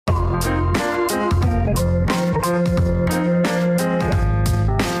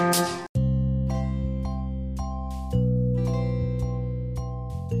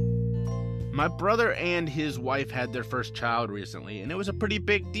brother and his wife had their first child recently, and it was a pretty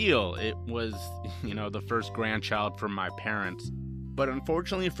big deal. It was, the first grandchild for my parents. But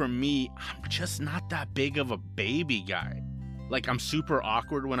unfortunately for me, I'm just not that big of a baby guy. Like, I'm super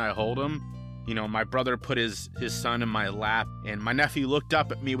awkward when I hold him. My brother put his son in my lap, and my nephew looked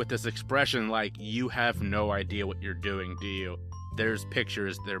up at me with this expression like, "You have no idea what you're doing, do you?" There's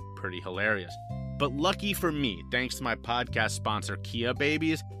pictures, they're pretty hilarious. But lucky for me, thanks to my podcast sponsor, Kia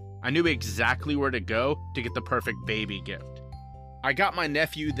Babies, I knew exactly where to go to get the perfect baby gift. I got my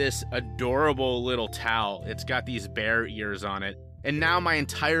nephew this adorable little towel. It's got these bear ears on it. And now my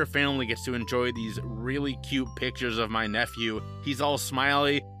entire family gets to enjoy these really cute pictures of my nephew. He's all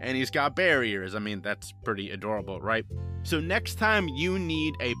smiley and he's got bear ears. I mean, that's pretty adorable, right? So next time you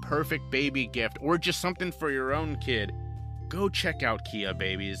need a perfect baby gift or just something for your own kid, go check out Kia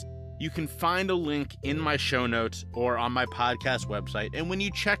Babies. You can find a link in my show notes or on my podcast website. And when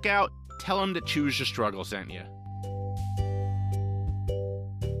you check out, tell them that Choose Your Struggle sent you.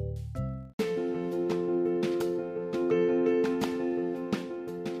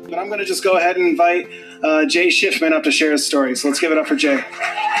 But I'm going to just go ahead and invite Jay Schiffman up to share his story. So let's give it up for Jay.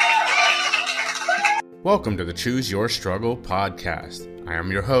 Welcome to the Choose Your Struggle podcast. I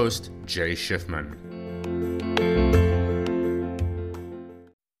am your host, Jay Schiffman.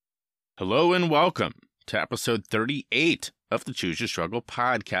 Hello and welcome to episode 38 of the Choose Your Struggle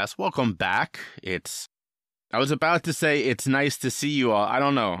podcast. Welcome back. I was about to say it's nice to see you all. I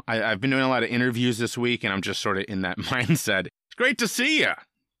don't know. I've been doing a lot of interviews this week and I'm just sort of in that mindset. It's great to see you.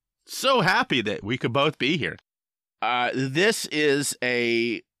 So happy that we could both be here. This is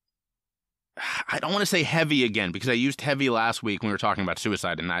I don't want to say heavy again because I used heavy last week when we were talking about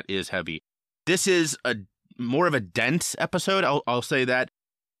suicide, and that is heavy. This is more of a dense episode. I'll say that.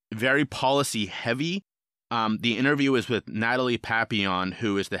 Very policy heavy. The interview is with Natalie Papillon,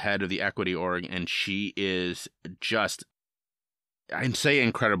 who is the head of the Equity Org, and she is just, I say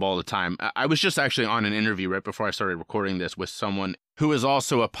incredible all the time. I was just actually on an interview right before I started recording this with someone who is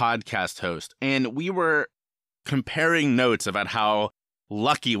also a podcast host, and we were comparing notes about how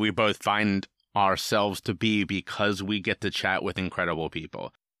lucky we both find ourselves to be because we get to chat with incredible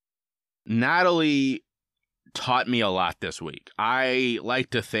people. Natalie taught me a lot this week. I like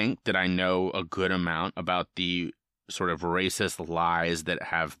to think that I know a good amount about the sort of racist lies that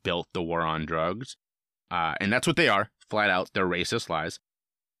have built the war on drugs, and that's what they are. Flat out, they're racist lies.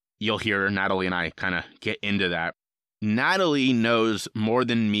 You'll hear Natalie and I kind of get into that. Natalie knows more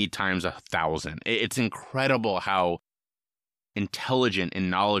than me times 1,000. It's incredible how intelligent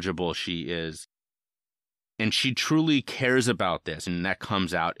and knowledgeable she is. And she truly cares about this, and that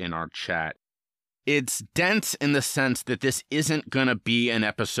comes out in our chat. It's dense in the sense that this isn't going to be an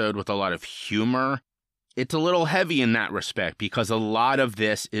episode with a lot of humor. It's a little heavy in that respect because a lot of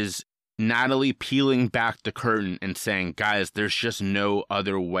this is Natalie peeling back the curtain and saying, guys, there's just no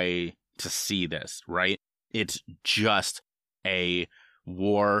other way to see this, right? It's just a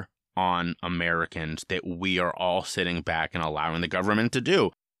war on Americans that we are all sitting back and allowing the government to do.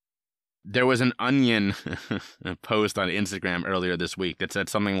 There was an Onion post on Instagram earlier this week that said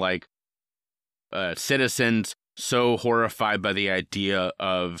something like, citizens so horrified by the idea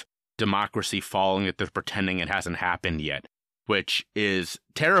of democracy falling that they're pretending it hasn't happened yet, which is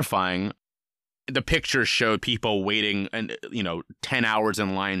terrifying. The picture showed people waiting 10 hours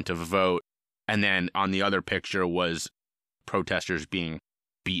in line to vote. And then on the other picture was protesters being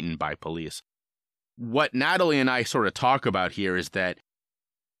beaten by police. What Natalie and I sort of talk about here is that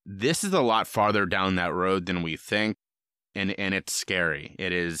this is a lot farther down that road than we think. And it's scary.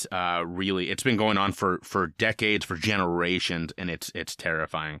 It is really, it's been going on for decades, for generations, and it's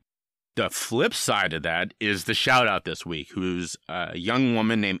terrifying. The flip side of that is the shout out this week, who's a young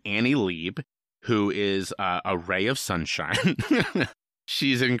woman named Annie Lieb, who is a ray of sunshine.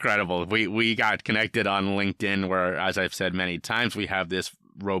 She's incredible. We got connected on LinkedIn where, as I've said many times, we have this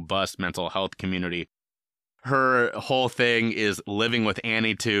robust mental health community. Her whole thing is living with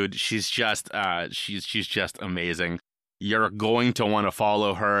Anitude. She's just amazing. You're going to want to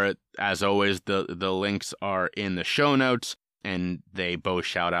follow her. As always, the links are in the show notes, and they both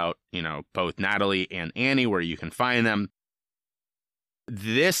shout out, both Natalie and Annie, where you can find them.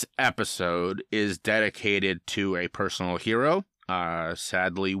 This episode is dedicated to a personal hero.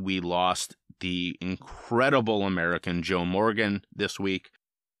 Sadly, we lost the incredible American Joe Morgan this week.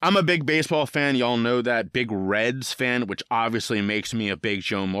 I'm a big baseball fan. Y'all know that. Big Reds fan, which obviously makes me a big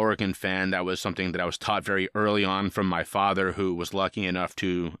Joe Morgan fan. That was something that I was taught very early on from my father, who was lucky enough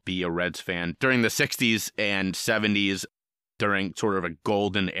to be a Reds fan during the 60s and 70s, during sort of a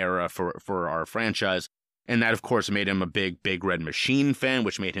golden era for our franchise. And that, of course, made him a big Red Machine fan,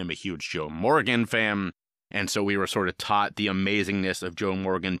 which made him a huge Joe Morgan fan. And so we were sort of taught the amazingness of Joe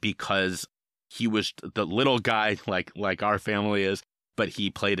Morgan because he was the little guy like our family is, but he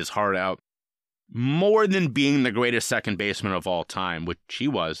played his heart out. More than being the greatest second baseman of all time, which he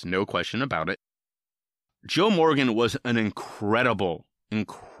was, no question about it. Joe Morgan was an incredible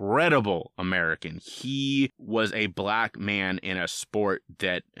American. He was a black man in a sport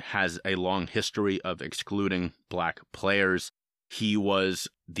that has a long history of excluding black players. He was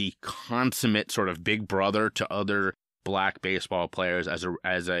the consummate sort of big brother to other black baseball players. As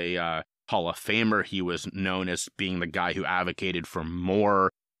a Hall of Famer, he was known as being the guy who advocated for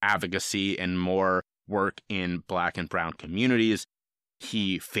more advocacy and more work in black and brown communities.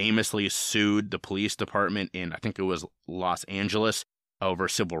 He famously sued the police department in, I think it was Los Angeles, over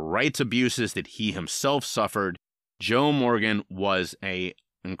civil rights abuses that he himself suffered. Joe Morgan was an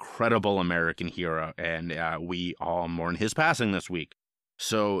incredible American hero, and we all mourn his passing this week.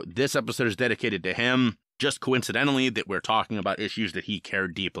 So this episode is dedicated to him, just coincidentally that we're talking about issues that he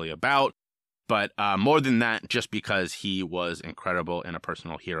cared deeply about, but more than that, just because he was incredible and a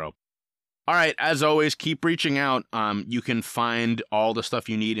personal hero. All right, as always, keep reaching out. You can find all the stuff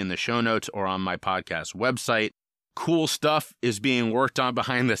you need in the show notes or on my podcast website. Cool stuff is being worked on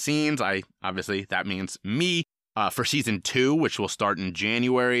behind the scenes. Obviously, that means me, for season 2, which will start in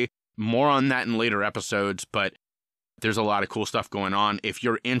January. More on that in later episodes, but there's a lot of cool stuff going on. If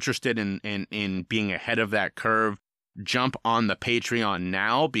you're interested in being ahead of that curve, jump on the Patreon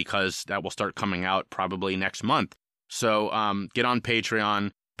now, because that will start coming out probably next month. So get on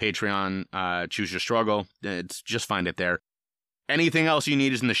Patreon, Choose Your Struggle. Just find it there. Anything else you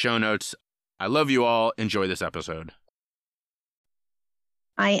need is in the show notes. I love you all. Enjoy this episode.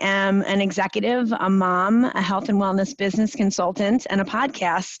 I am an executive, a mom, a health and wellness business consultant, and a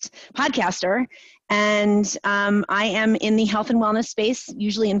podcaster. And I am in the health and wellness space,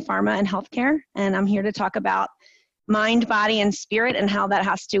 usually in pharma and healthcare. And I'm here to talk about mind, body, and spirit and how that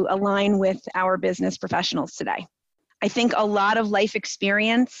has to align with our business professionals today. I think a lot of life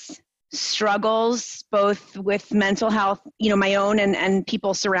experience, struggles, both with mental health, my own and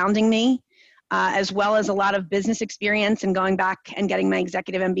people surrounding me, as well as a lot of business experience and going back and getting my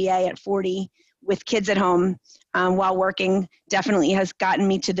executive MBA at 40 with kids at home while working, definitely has gotten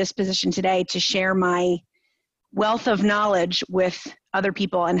me to this position today to share my wealth of knowledge with other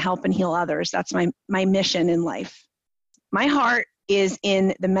people and help and heal others. That's my mission in life. My heart is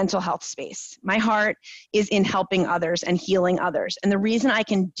in the mental health space. My heart is in helping others and healing others. And the reason I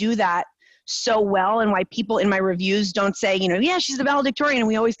can do that so well, and why people in my reviews don't say, yeah, she's the valedictorian and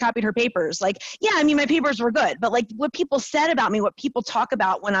we always copied her papers. My papers were good, but what people said about me, what people talk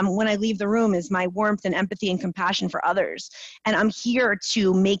about when I leave the room is my warmth and empathy and compassion for others. And I'm here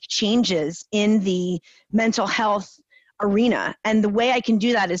to make changes in the mental health arena. And the way I can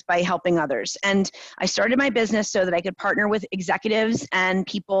do that is by helping others. And I started my business so that I could partner with executives and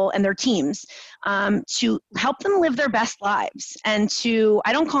people and their teams to help them live their best lives. And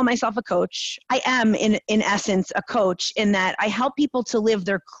I don't call myself a coach. I am in essence a coach, in that I help people to live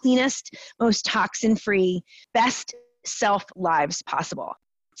their cleanest, most toxin-free, best self lives possible.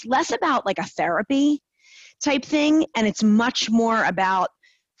 It's less about like a therapy type thing, and it's much more about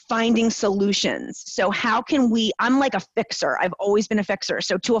finding solutions. So how can I'm like a fixer. I've always been a fixer.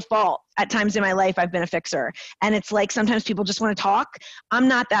 So to a fault, at times in my life, I've been a fixer. And it's like, sometimes people just want to talk. I'm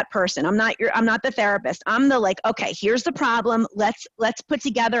not that person. I'm not the therapist. I'm the okay, here's the problem. Let's put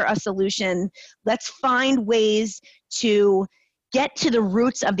together a solution. Let's find ways to get to the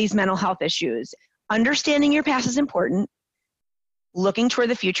roots of these mental health issues. Understanding your past is important. Looking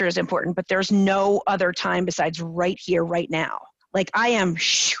toward the future is important, but there's no other time besides right here, right now. I am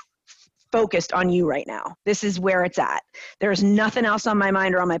focused on you right now. This is where it's at. There's nothing else on my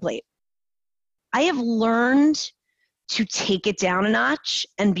mind or on my plate. I have learned to take it down a notch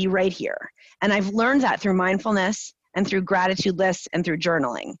and be right here. And I've learned that through mindfulness and through gratitude lists and through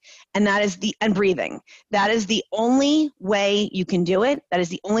journaling. And and breathing. That is the only way you can do it. That is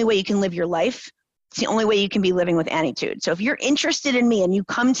the only way you can live your life. It's the only way you can be living with Anitude. So if you're interested in me and you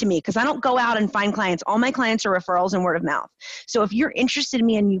come to me, because I don't go out and find clients, all my clients are referrals and word of mouth. So if you're interested in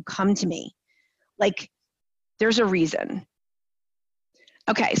me and you come to me, there's a reason.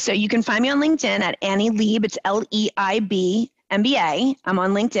 Okay, so you can find me on LinkedIn at Annie Lieb. It's Leib MBA. I'm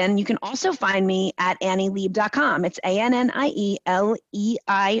on LinkedIn. You can also find me at AnnieLieb.com. It's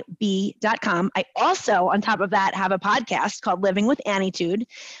ANNIELEIB.com. I also, on top of that, have a podcast called Living with Anitude,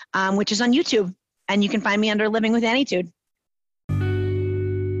 which is on YouTube. And you can find me under Living with Anitude.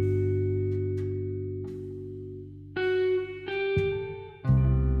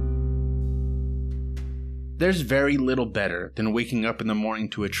 There's very little better than waking up in the morning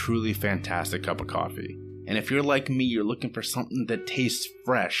to a truly fantastic cup of coffee. And if you're like me, you're looking for something that tastes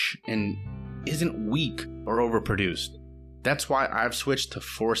fresh and isn't weak or overproduced. That's why I've switched to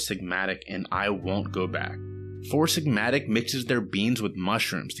Four Sigmatic and I won't go back. Four Sigmatic mixes their beans with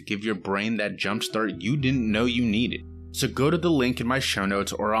mushrooms to give your brain that jumpstart you didn't know you needed. So go to the link in my show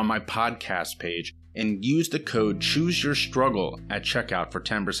notes or on my podcast page and use the code CHOOSEYOURSTRUGGLE at checkout for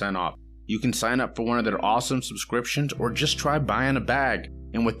 10% off. You can sign up for one of their awesome subscriptions or just try buying a bag.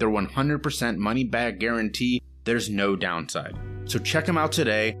 And with their 100% money back guarantee, there's no downside. So check them out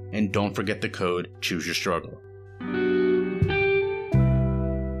today and don't forget the code CHOOSEYOURSTRUGGLE.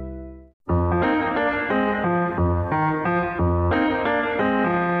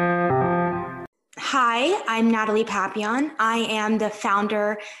 Hi, I'm Natalie Papillon. I am the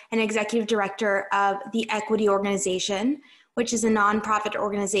founder and executive director of the Equity Organization, which is a nonprofit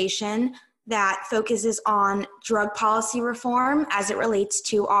organization that focuses on drug policy reform as it relates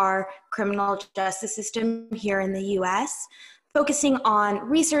to our criminal justice system here in the U.S., focusing on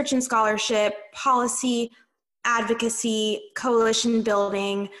research and scholarship, policy, advocacy, coalition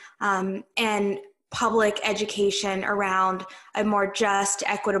building, and public education around a more just,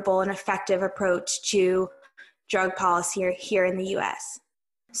 equitable, and effective approach to drug policy here in the U.S.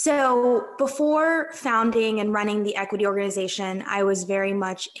 So before founding and running the Equity Organization, I was very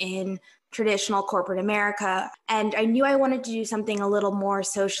much in traditional corporate America, and I knew I wanted to do something a little more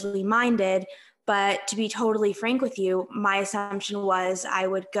socially minded, but to be totally frank with you, my assumption was I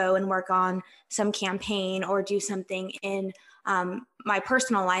would go and work on some campaign or do something in my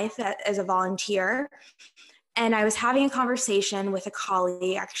personal life as a volunteer. And I was having a conversation with a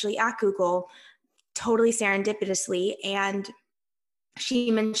colleague actually at Google, totally serendipitously, and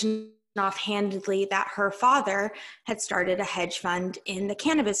she mentioned offhandedly that her father had started a hedge fund in the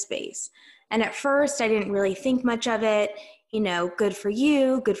cannabis space. And at first I didn't really think much of it. You know, good for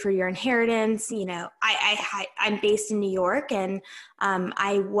you, good for your inheritance. You know, I'm based in New York, and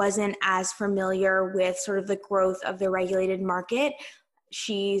I wasn't as familiar with sort of the growth of the regulated market.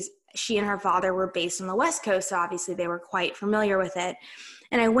 She and her father were based on the West Coast, so obviously they were quite familiar with it.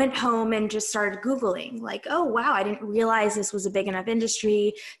 And I went home and just started Googling, like, oh, wow, I didn't realize this was a big enough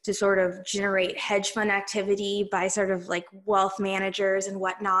industry to sort of generate hedge fund activity by sort of like wealth managers and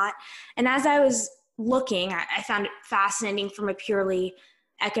whatnot. And as I was looking, I found it fascinating from a purely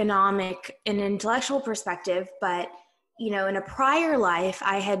economic and intellectual perspective. But, you know, in a prior life,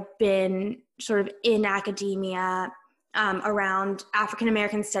 I had been sort of in academia around African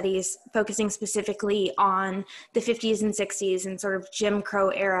American studies, focusing specifically on the 50s and 60s and sort of Jim Crow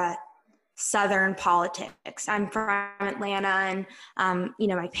era Southern politics. I'm from Atlanta, and, you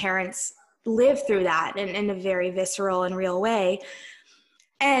know, my parents lived through that in a very visceral and real way.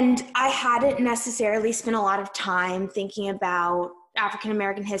 And I hadn't necessarily spent a lot of time thinking about African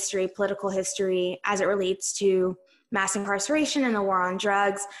American history, political history, as it relates to mass incarceration and the war on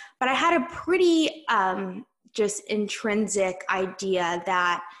drugs. But I had a pretty just intrinsic idea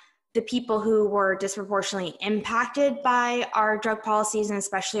that the people who were disproportionately impacted by our drug policies, and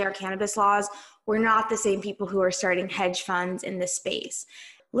especially our cannabis laws, were not the same people who are starting hedge funds in this space.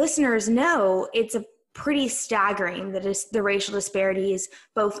 Listeners know it's a pretty staggering that is the racial disparities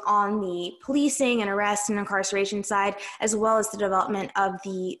both on the policing and arrest and incarceration side, as well as the development of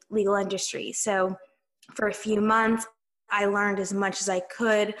the legal industry. So for a few months, I learned as much as I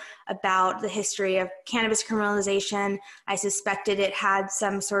could about the history of cannabis criminalization. I suspected it had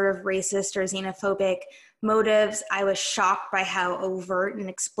some sort of racist or xenophobic motives. I was shocked by how overt and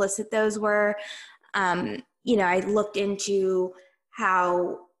explicit those were. You know, I looked into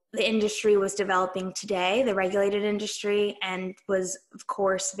how the industry was developing today, the regulated industry, and was, of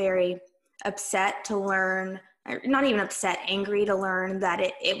course, very upset to learn, not even upset, angry to learn that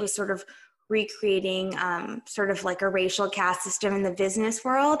it was sort of recreating sort of like a racial caste system in the business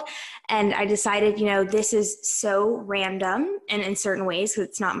world. And I decided, you know, this is so random and in certain ways, because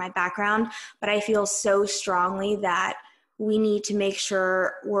it's not my background, but I feel so strongly that we need to make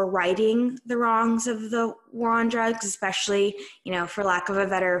sure we're righting the wrongs of the war on drugs, especially, you know, for lack of a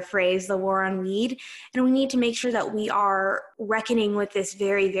better phrase, the war on weed. And we need to make sure that we are reckoning with this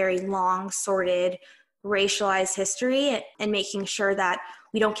very, very long, sordid, racialized history and making sure that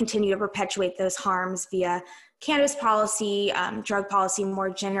we don't continue to perpetuate those harms via cannabis policy, drug policy more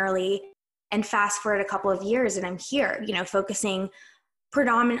generally. And fast forward a couple of years and I'm here, you know, focusing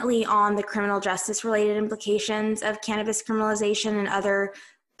predominantly on the criminal justice related implications of cannabis criminalization and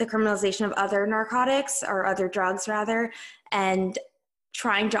the criminalization of other narcotics or other drugs rather. And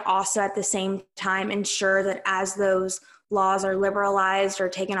trying to also at the same time ensure that as those laws are liberalized or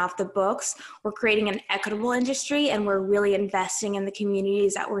taken off the books, we're creating an equitable industry and we're really investing in the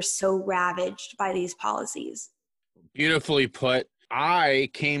communities that were so ravaged by these policies. Beautifully put. I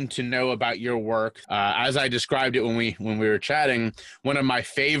came to know about your work as I described it when we were chatting. One of my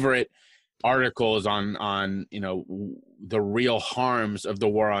favorite articles on the real harms of the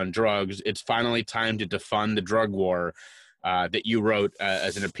war on drugs. It's finally time to defund the drug war that you wrote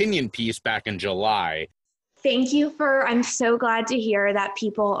as an opinion piece back in July. Thank you I'm so glad to hear that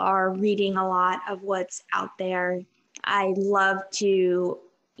people are reading a lot of what's out there. I love to,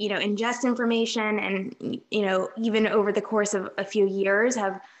 ingest information and, even over the course of a few years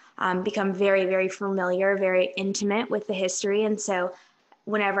have become very, very familiar, very intimate with the history. And so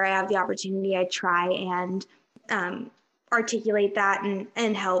whenever I have the opportunity, I try and articulate that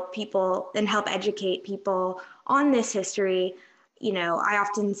and help people and help educate people on this history. I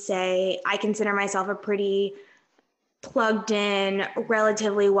often say I consider myself a pretty plugged in,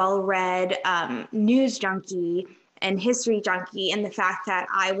 relatively well-read news junkie and history junkie, and the fact that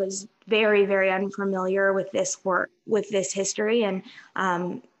I was very, very unfamiliar with this work, with this history and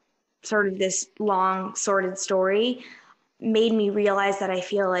sort of this long sordid story made me realize that I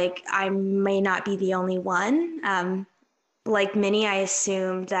feel like I may not be the only one. Like many, I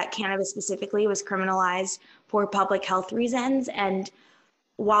assumed that cannabis specifically was criminalized for public health reasons. And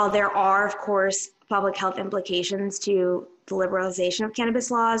while there are, of course, public health implications to the liberalization of cannabis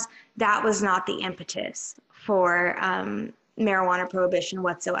laws, that was not the impetus for marijuana prohibition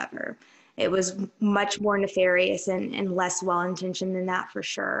whatsoever. It was much more nefarious and less well-intentioned than that for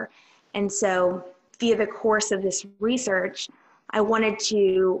sure. And so via the course of this research, I wanted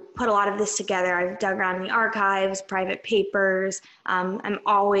to put a lot of this together. I've dug around in the archives, private papers. I'm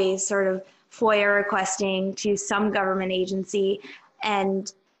always sort of FOIA requesting to some government agency.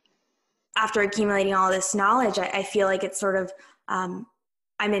 And after accumulating all this knowledge, I feel like it's sort of, I'm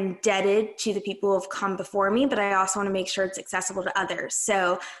indebted to the people who have come before me, but I also want to make sure it's accessible to others.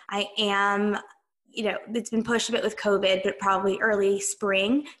 So I am, it's been pushed a bit with COVID, but probably early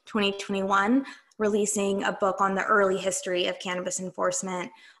spring 2021, releasing a book on the early history of cannabis enforcement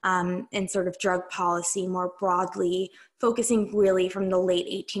and sort of drug policy more broadly, focusing really from the late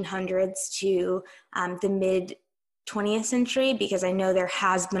 1800s to the mid 20th century, because I know there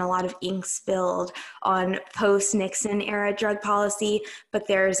has been a lot of ink spilled on post-Nixon era drug policy, but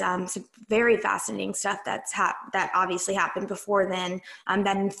there's some very fascinating stuff that obviously happened before then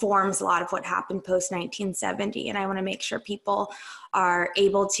that informs a lot of what happened post-1970. And I want to make sure people are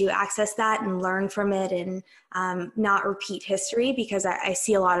able to access that and learn from it and not repeat history, because I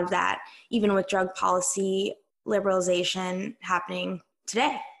see a lot of that even with drug policy liberalization happening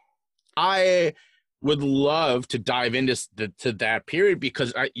today. I would love to dive into to that period,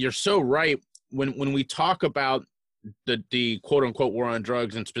 because you're so right. When we talk about the quote unquote war on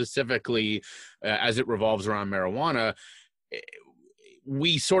drugs, and specifically as it revolves around marijuana,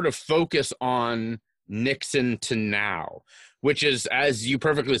 we sort of focus on Nixon to now, which is, as you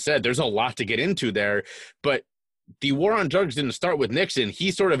perfectly said, there's a lot to get into there. But the war on drugs didn't start with Nixon.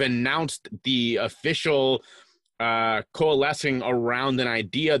 He sort of announced the official coalescing around an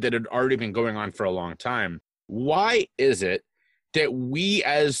idea that had already been going on for a long time. Why is it that we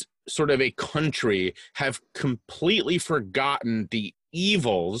as sort of a country have completely forgotten the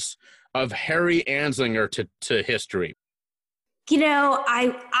evils of Harry Anslinger to history?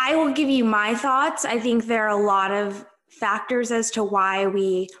 I will give you my thoughts. I think there are a lot of factors as to why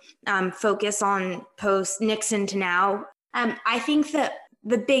we focus on post-Nixon to now. I think that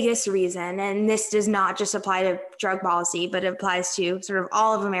the biggest reason, and this does not just apply to drug policy, but it applies to sort of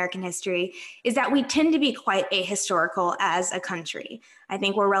all of American history, is that we tend to be quite ahistorical as a country. I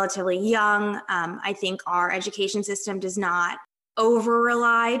think we're relatively young. I think our education system does not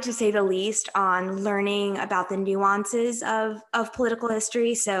over-rely, to say the least, on learning about the nuances of political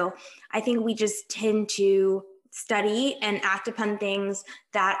history. So I think we just tend to study and act upon things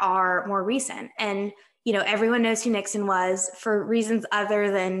that are more recent. And everyone knows who Nixon was for reasons other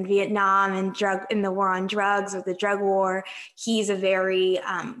than Vietnam and the war on drugs or the drug war. He's a very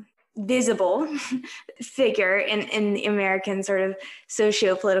visible figure in the American sort of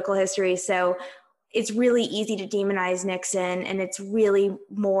socio-political history. So it's really easy to demonize Nixon, and it's really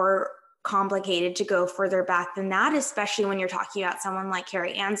more complicated to go further back than that, especially when you're talking about someone like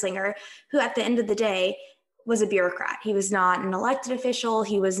Harry Anslinger, who at the end of the day was a bureaucrat. He was not an elected official.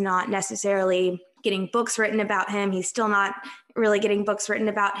 He was not necessarily getting books written about him. He's still not really getting books written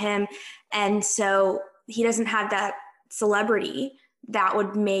about him. And so he doesn't have that celebrity that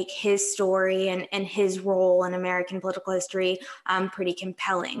would make his story and his role in American political history pretty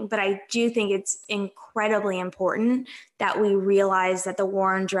compelling. But I do think it's incredibly important that we realize that the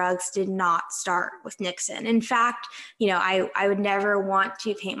war on drugs did not start with Nixon. In fact, I would never want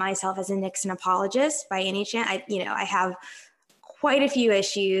to paint myself as a Nixon apologist by any chance. I have quite a few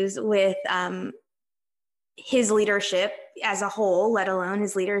issues with his leadership as a whole, let alone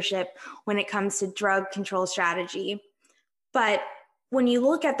his leadership when it comes to drug control strategy. But when you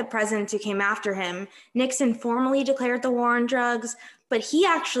look at the presidents who came after him, Nixon formally declared the war on drugs, but he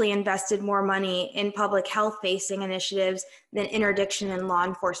actually invested more money in public health-facing initiatives than interdiction and law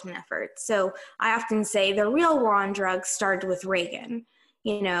enforcement efforts. So I often say the real war on drugs started with Reagan.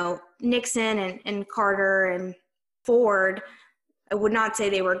 Nixon and Carter and Ford, I would not say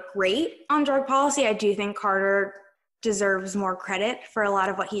they were great on drug policy. I do think Carter deserves more credit for a lot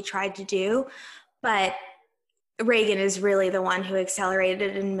of what he tried to do, but Reagan is really the one who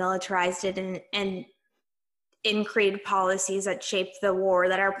accelerated and militarized it and created policies that shaped the war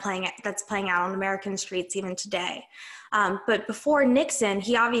that's playing out on American streets even today. But before Nixon,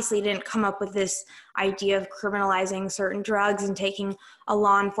 he obviously didn't come up with this idea of criminalizing certain drugs and taking a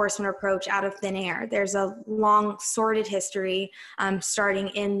law enforcement approach out of thin air. There's a long, sordid history starting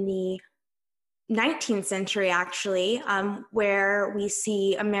in the 19th century, actually, where we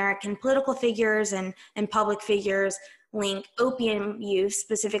see American political figures and public figures link opium use,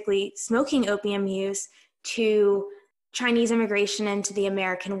 specifically smoking opium use, to Chinese immigration into the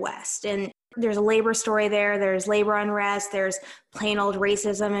American West. And there's a labor story there, there's labor unrest, there's plain old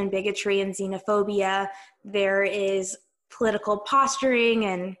racism and bigotry and xenophobia, there is political posturing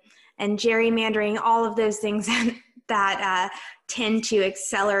and gerrymandering, all of those things that tend to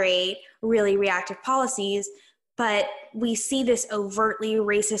accelerate really reactive policies. But we see this overtly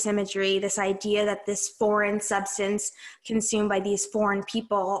racist imagery, this idea that this foreign substance consumed by these foreign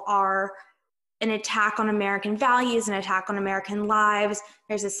people are an attack on American values, an attack on American lives.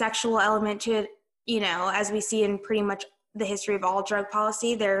 There's a sexual element to it, as we see in pretty much the history of all drug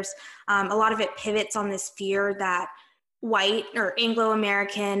policy. There's a lot of it pivots on this fear that white or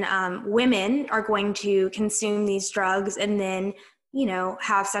Anglo-American women are going to consume these drugs and then,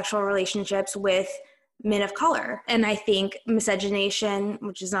 have sexual relationships with men of color. And I think miscegenation,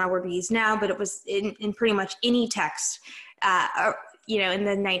 which is not a word we use now, but it was in pretty much any text, in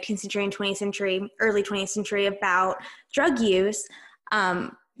the 19th century and 20th century, early 20th century about drug use,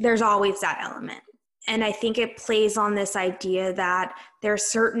 there's always that element. And I think it plays on this idea that there are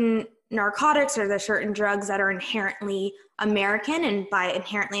certain narcotics or there are certain drugs that are inherently American. And by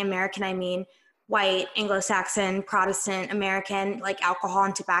inherently American, I mean white, Anglo-Saxon, Protestant, American, like alcohol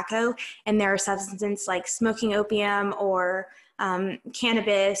and tobacco. And there are substances like smoking opium or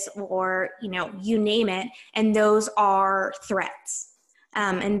cannabis or, you name it. And those are threats.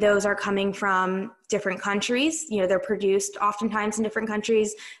 And those are coming from different countries. They're produced oftentimes in different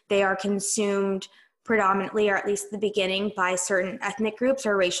countries. They are consumed predominantly, or at least the beginning, by certain ethnic groups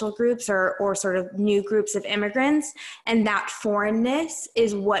or racial groups or sort of new groups of immigrants. And that foreignness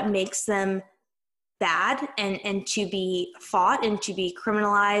is what makes them bad and to be fought and to be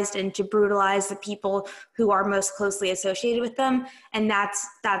criminalized and to brutalize the people who are most closely associated with them. And that's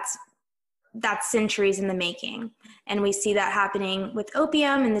centuries in the making. And we see that happening with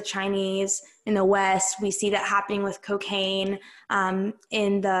opium in the Chinese, in the West. We see that happening with cocaine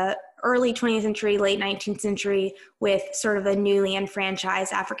in the early 20th century, late 19th century, with sort of a newly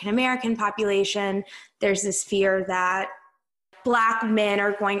enfranchised African-American population. There's this fear that Black men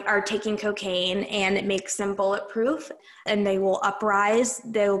are taking cocaine and it makes them bulletproof, and they will uprise.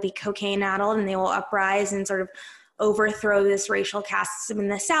 They will be cocaine addled and they will uprise and sort of overthrow this racial caste system in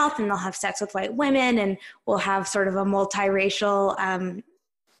the South, and they'll have sex with white women, and we'll have sort of a multiracial,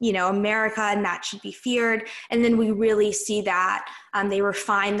 America, and that should be feared. And then we really see that they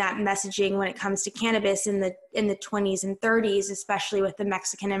refine that messaging when it comes to cannabis in the 20s and 30s, especially with the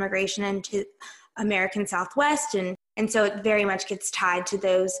Mexican immigration into American Southwest, and so it very much gets tied to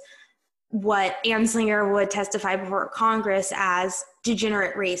those, what Anslinger would testify before Congress as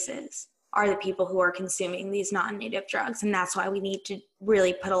degenerate races are the people who are consuming these non-native drugs. And that's why we need to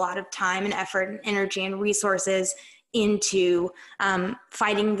really put a lot of time and effort and energy and resources into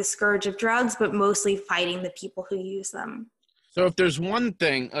fighting the scourge of drugs, but mostly fighting the people who use them. So if there's one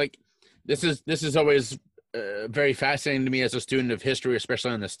thing, like this is always very fascinating to me as a student of history,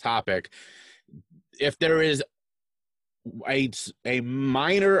 especially on this topic. If there is a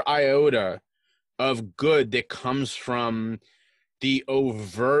minor iota of good that comes from the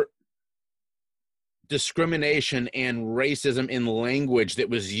overt discrimination and racism in language that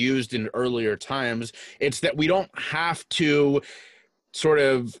was used in earlier times, it's that we don't have to sort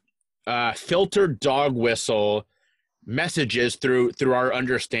of filtered dog whistle messages through our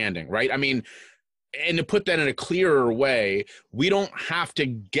understanding, right? I mean, and to put that in a clearer way, we don't have to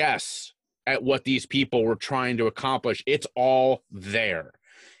guess at what these people were trying to accomplish. It's all there.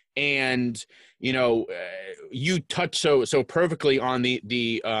 And, you know, you touch so perfectly on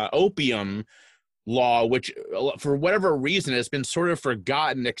the opium law, which for whatever reason has been sort of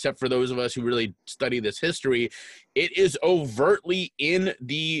forgotten, except for those of us who really study this history. It is overtly in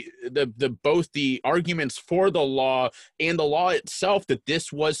the both the arguments for the law and the law itself that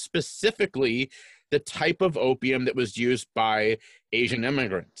this was specifically the type of opium that was used by Asian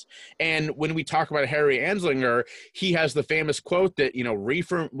immigrants. And when we talk about Harry Anslinger, he has the famous quote that, you know,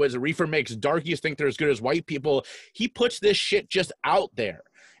 reefer makes darkies think they're as good as white people. He puts this shit just out there.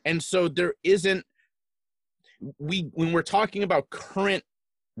 And so there isn't, when we're talking about current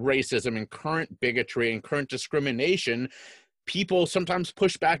racism and current bigotry and current discrimination, people sometimes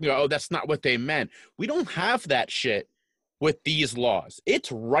push back and go, oh, that's not what they meant. We don't have that shit with these laws. It's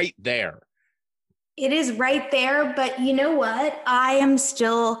right there. It is right there, but you know what? I am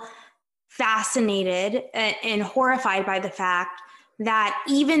still fascinated and horrified by the fact that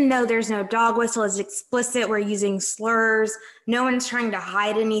even though there's no dog whistle, it's explicit, we're using slurs, no one's trying to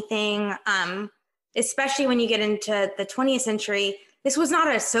hide anything, especially when you get into the 20th century, this was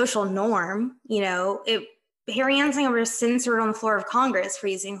not a social norm. You know, Harry Anslinger was censored on the floor of Congress for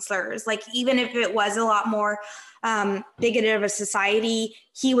using slurs. Like, even if it was a lot more bigoted of a society,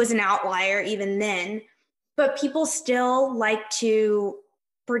 he was an outlier even then. But people still like to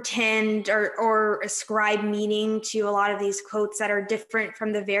pretend or ascribe meaning to a lot of these quotes that are different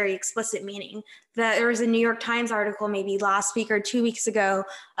from the very explicit meaning. There was a New York Times article maybe last week or 2 weeks ago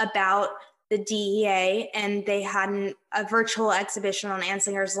about the DEA, and they had a virtual exhibition on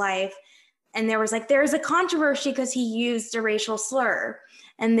Anslinger's life. And there was there's a controversy because he used a racial slur.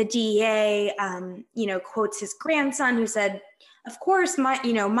 And the DEA, quotes his grandson who said, of course,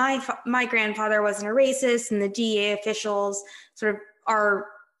 my grandfather wasn't a racist. And the DEA officials sort of are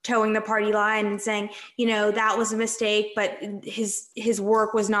towing the party line and saying, that was a mistake, but his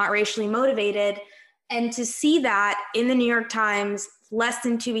work was not racially motivated. And to see that in the New York Times less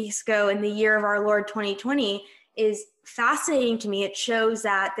than 2 weeks ago in the year of our Lord 2020 is fascinating to me. It shows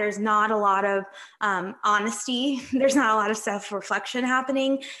that there's not a lot of honesty. There's not a lot of self-reflection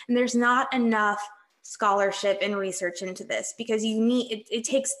happening, and there's not enough scholarship and research into this, because it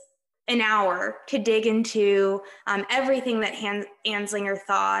takes an hour to dig into everything that Anslinger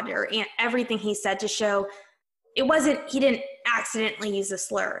thought or everything he said to show he didn't accidentally use a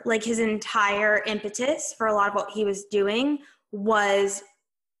slur. Like, his entire impetus for a lot of what he was doing was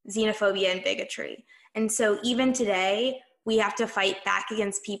xenophobia and bigotry. And so even today, we have to fight back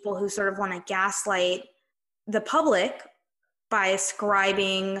against people who sort of want to gaslight the public by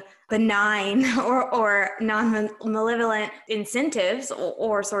ascribing benign or non-malevolent incentives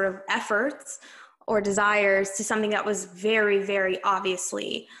or sort of efforts or desires to something that was very, very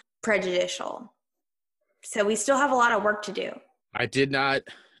obviously prejudicial. So we still have a lot of work to do. I did not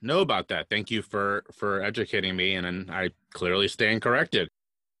know about that. Thank you for educating me, and I clearly stand corrected.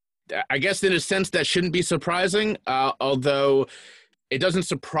 I guess in a sense that shouldn't be surprising, although it doesn't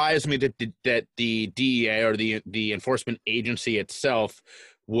surprise me that the DEA or the enforcement agency itself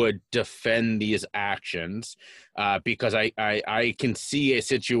would defend these actions, because I can see a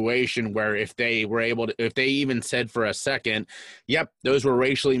situation where if they even said for a second, yep, those were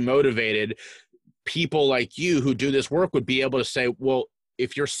racially motivated, people like you who do this work would be able to say, well,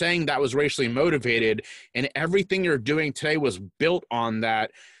 if you're saying that was racially motivated and everything you're doing today was built on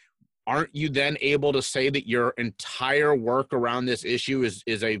that, aren't you then able to say that your entire work around this issue is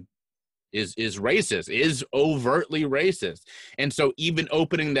racist, is overtly racist? And so even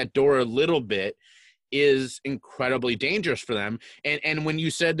opening that door a little bit is incredibly dangerous for them. And when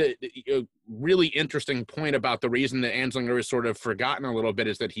you said that, a really interesting point about the reason that Anslinger is sort of forgotten a little bit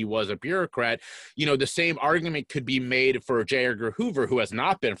is that he was a bureaucrat. The same argument could be made for J. Edgar Hoover, who has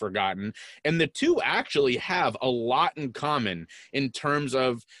not been forgotten. And the two actually have a lot in common in terms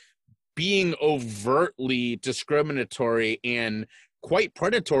of being overtly discriminatory and quite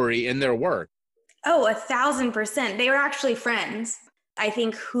predatory in their work. Oh, 1,000%. They were actually friends. I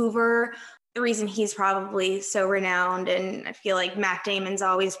think Hoover, the reason he's probably so renowned, and I feel like Matt Damon's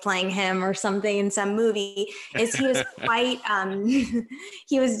always playing him or something in some movie, is he was quite,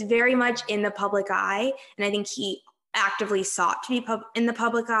 he was very much in the public eye. And I think he actively sought to be in the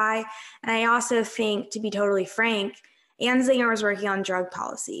public eye. And I also think, to be totally frank, Anslinger was working on drug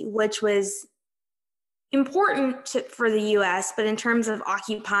policy, which was important for the U.S., but in terms of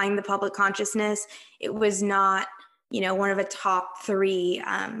occupying the public consciousness, it was not one of the top three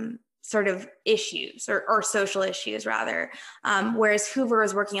sort of issues or social issues rather. Whereas Hoover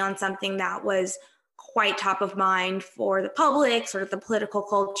was working on something that was quite top of mind for the public, sort of the political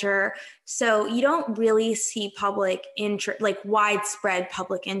culture. So you don't really see public interest, like widespread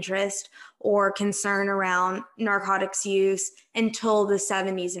public interest or concern around narcotics use until the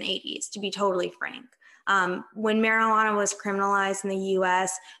 70s and 80s, to be totally frank. When marijuana was criminalized in the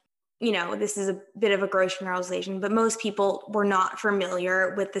US, this is a bit of a gross generalization, but most people were not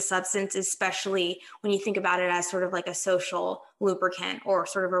familiar with the substance, especially when you think about it as sort of like a social lubricant or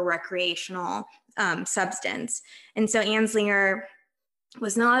sort of a recreational substance. And so Anslinger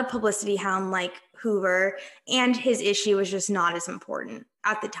was not a publicity hound like Hoover, and his issue was just not as important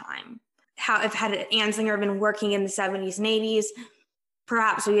at the time. If had Anslinger been working in the 70s and 80s,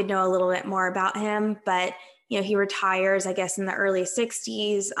 perhaps we would know a little bit more about him, but he retires, I guess, in the early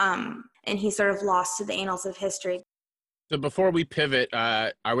 60s, and he sort of lost to the annals of history. So before we pivot,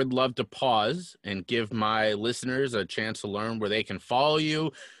 I would love to pause and give my listeners a chance to learn where they can follow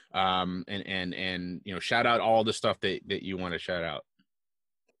you, and shout out all the stuff that you want to shout out.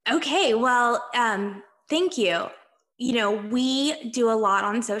 Okay, well, thank you. We do a lot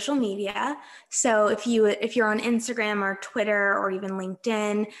on social media. So if you're on Instagram or Twitter or even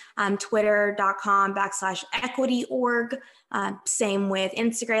LinkedIn, twitter.com/equityorg. Same with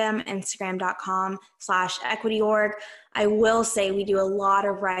instagram.com/equityorg. I will say we do a lot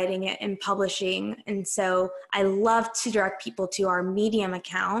of writing and publishing. And so I love to direct people to our Medium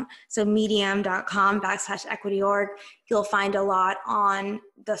account. So medium.com/equityorg. You'll find a lot on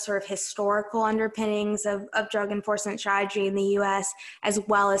the sort of historical underpinnings of drug enforcement strategy in the US, as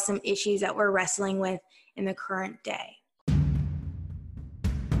well as some issues that we're wrestling with in the current day.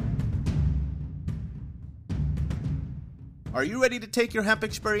 Are you ready to take your hemp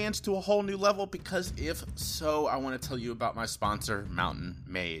experience to a whole new level? Because if so, I want to tell you about my sponsor, Mountain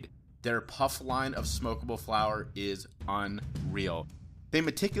Made. Their puff line of smokable flower is unreal. They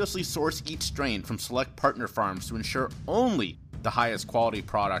meticulously source each strain from select partner farms to ensure only the highest quality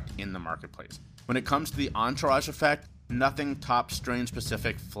product in the marketplace. When it comes to the entourage effect, nothing tops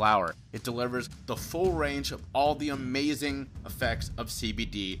strain-specific flower. It delivers the full range of all the amazing effects of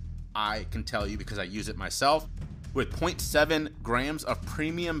CBD. I can tell you because I use it myself. With 0.7 grams of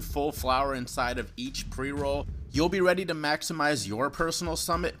premium full flower inside of each pre-roll, you'll be ready to maximize your personal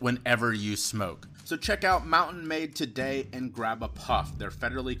summit whenever you smoke. So check out Mountain Made today and grab a puff. They're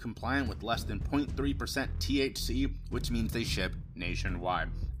federally compliant with less than 0.3% THC, which means they ship nationwide.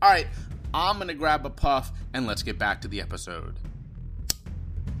 All right, I'm going to grab a puff and let's get back to the episode.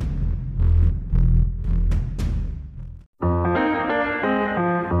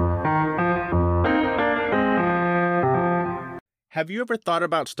 Have you ever thought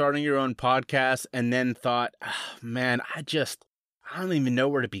about starting your own podcast and then thought, man, I don't even know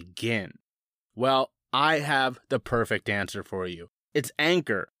where to begin? Well, I have the perfect answer for you. It's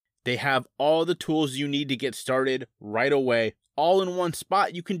Anchor. They have all the tools you need to get started right away, all in one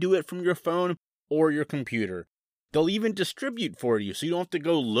spot. You can do it from your phone or your computer. They'll even distribute for you, so you don't have to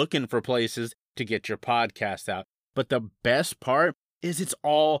go looking for places to get your podcast out. But the best part is it's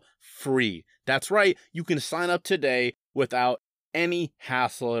all free. That's right. You can sign up today without any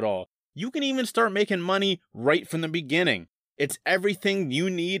hassle at all. You can even start making money right from the beginning. It's everything you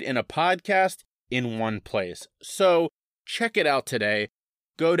need in a podcast in one place. So check it out today.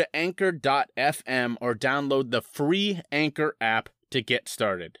 Go to anchor.fm or download the free Anchor app to get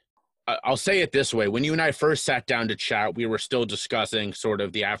started. I'll say it this way. When you and I first sat down to chat, we were still discussing sort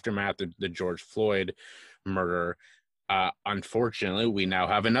of the aftermath of the George Floyd murder. Unfortunately, we now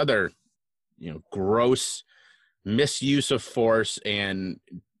have another, gross misuse of force, and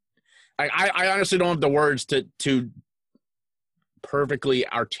I honestly don't have the words to perfectly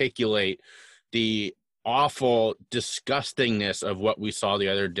articulate the awful disgustingness of what we saw the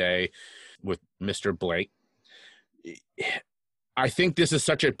other day with Mr. Blake. I think this is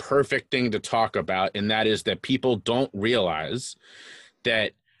such a perfect thing to talk about, and that is that people don't realize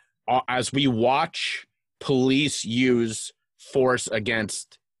that as we watch police use force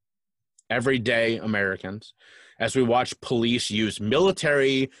against everyday Americans, as we watch police use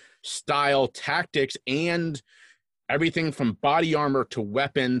military-style tactics and everything from body armor to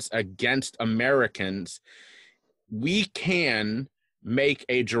weapons against Americans, we can make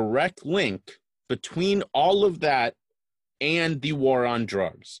a direct link between all of that and the war on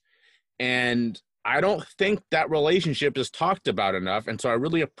drugs. And I don't think that relationship is talked about enough, and so I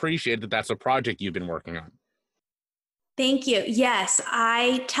really appreciate that that's a project you've been working on. Thank you. Yes,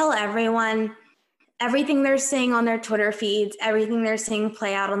 I tell everyone everything they're seeing on their Twitter feeds, everything they're seeing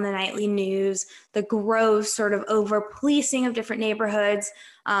play out on the nightly news, the gross sort of over policing of different neighborhoods,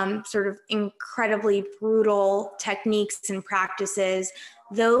 sort of incredibly brutal techniques and practices,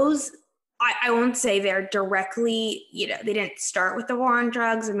 those, I won't say they're directly, they didn't start with the war on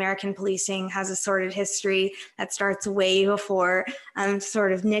drugs. American policing has a sordid history that starts way before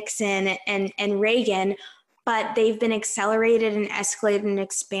sort of Nixon and Reagan, but they've been accelerated and escalated and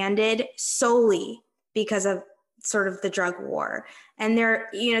expanded solely because of sort of the drug war. And there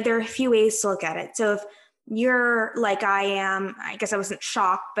are a few ways to look at it. So if you're like I am, I guess I wasn't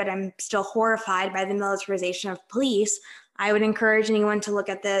shocked, but I'm still horrified by the militarization of police, I would encourage anyone to look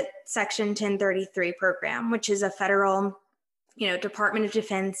at the Section 1033 program, which is a federal, Department of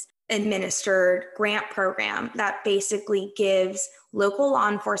Defense administered grant program that basically gives local law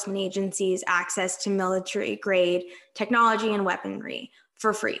enforcement agencies access to military grade technology and weaponry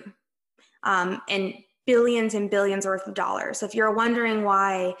for free. And billions and billions worth of dollars. So if you're wondering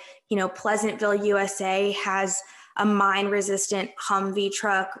why, Pleasantville, USA has a mine-resistant Humvee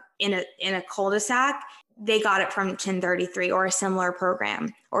truck in a cul-de-sac, they got it from 1033 or a similar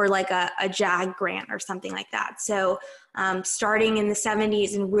program, or like a JAG grant or something like that. So starting in the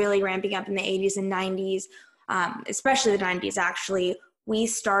 70s and really ramping up in the 80s and 90s, especially the 90s actually, we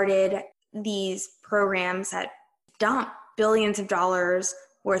started these programs that dump billions of dollars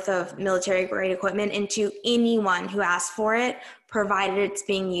worth of military grade equipment into anyone who asked for it, provided it's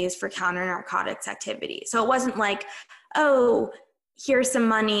being used for counter narcotics activity. So it wasn't like, oh, here's some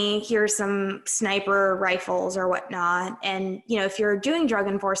money, here's some sniper rifles or whatnot. And, if you're doing drug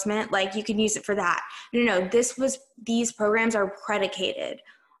enforcement, like you can use it for that. No, these programs are predicated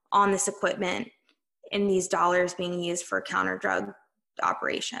on this equipment and these dollars being used for counter drug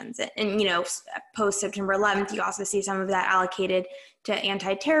operations. And post September 11th, you also see some of that allocated to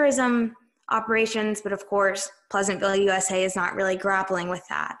anti-terrorism operations. But of course, Pleasantville, USA is not really grappling with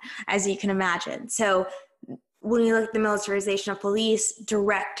that, as you can imagine. So when you look at the militarization of police,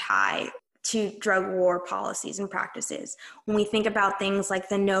 direct tie to drug war policies and practices. When we think about things like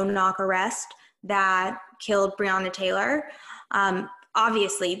the no-knock arrest that killed Breonna Taylor,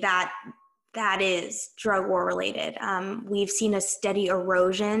 obviously that is drug war related. We've seen a steady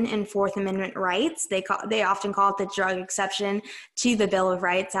erosion in Fourth Amendment rights. They often call it the drug exception to the Bill of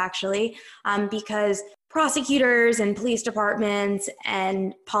Rights, actually, because prosecutors and police departments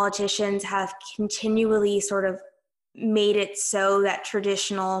and politicians have continually sort of made it so that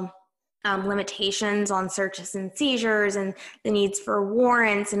traditional limitations on searches and seizures and the needs for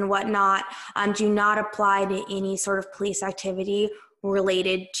warrants and whatnot do not apply to any sort of police activity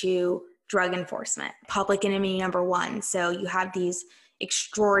related to drug enforcement, public enemy number one. So you have these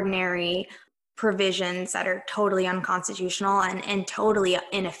extraordinary provisions that are totally unconstitutional and totally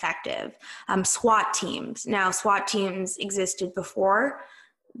ineffective. SWAT teams. Now, SWAT teams existed before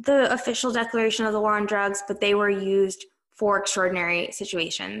the official declaration of the war on drugs, but they were used for extraordinary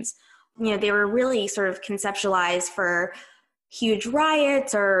situations. They were really sort of conceptualized for huge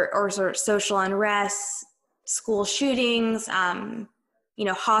riots or sort of social unrest, school shootings,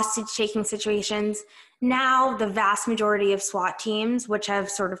 hostage-taking situations. Now, the vast majority of SWAT teams, which have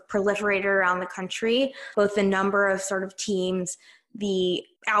sort of proliferated around the country, both the number of sort of teams, the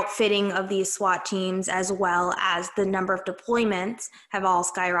outfitting of these SWAT teams, as well as the number of deployments have all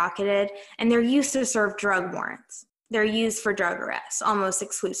skyrocketed, and they're used to serve drug warrants. They're used for drug arrests almost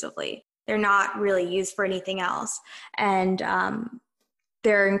exclusively. They're not really used for anything else. And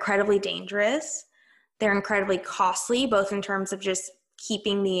they're incredibly dangerous. They're incredibly costly, both in terms of just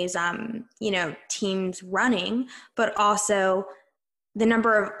keeping these, teams running, but also the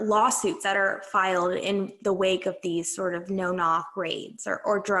number of lawsuits that are filed in the wake of these sort of no-knock raids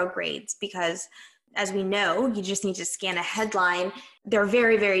or drug raids, because as we know, you just need to scan a headline. They're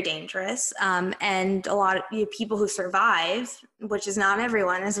very, very dangerous. And a lot of people who survive, which is not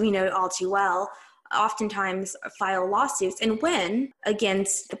everyone, as we know all too well, oftentimes file lawsuits and win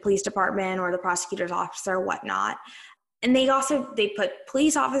against the police department or the prosecutor's office or whatnot. And they put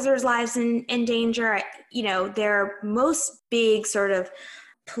police officers' lives in danger. Their most big sort of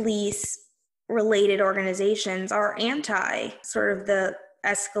police-related organizations are anti sort of the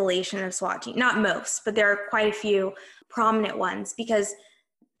escalation of SWAT team. Not most, but there are quite a few prominent ones, because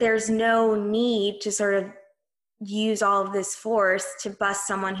there's no need to sort of use all of this force to bust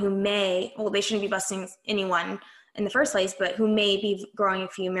someone who they shouldn't be busting anyone in the first place, but who may be growing a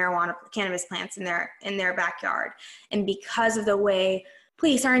few cannabis plants in their backyard. And because of the way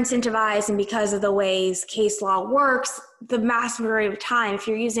police are incentivized and because of the ways case law works, the vast majority of time, if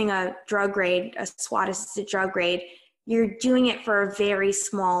you're using a drug grade, a SWAT assisted drug grade, you're doing it for a very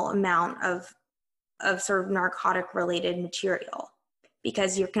small amount of of sort of narcotic related material,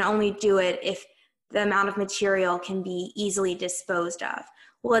 because you can only do it if the amount of material can be easily disposed of.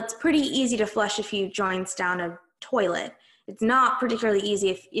 Well, it's pretty easy to flush a few joints down a toilet. It's not particularly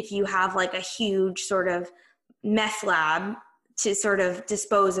easy if you have like a huge sort of meth lab to sort of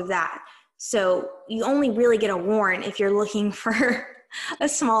dispose of that. So you only really get a warrant if you're looking for a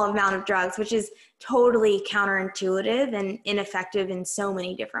small amount of drugs, which is totally counterintuitive and ineffective in so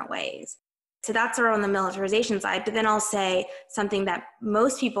many different ways. So that's sort of on the militarization side. But then I'll say something that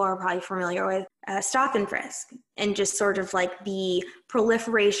most people are probably familiar with, stop and frisk, and just sort of like the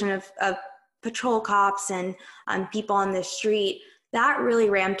proliferation of patrol cops and people on the street. That really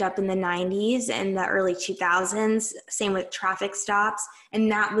ramped up in the 90s and the early 2000s, same with traffic stops.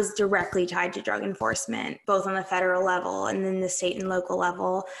 And that was directly tied to drug enforcement, both on the federal level and then the state and local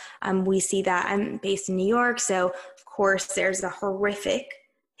level. We see that. I'm based in New York, so of course there's a horrific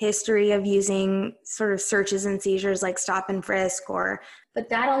history of using sort of searches and seizures like stop and frisk, but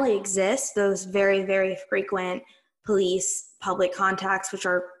that only exists, those very, very frequent police public contacts, which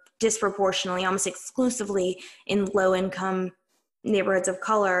are disproportionately, almost exclusively in low-income neighborhoods of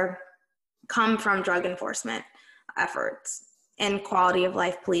color, come from drug enforcement efforts and quality of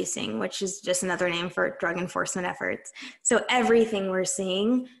life policing, which is just another name for drug enforcement efforts. So everything we're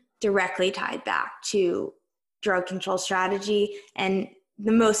seeing directly tied back to drug control strategy. And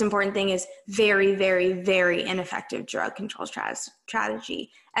the most important thing is very, very, very ineffective drug control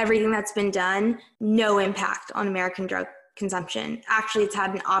strategy. Everything that's been done, no impact on American drug consumption. Actually, it's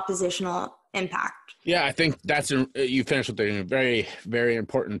had an oppositional impact. Yeah, I think you finished with a very, very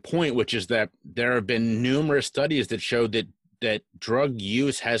important point, which is that there have been numerous studies that show that drug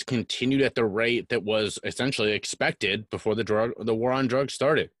use has continued at the rate that was essentially expected before the war on drugs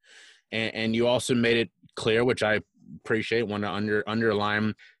started. And you also made it clear, which I appreciate, want to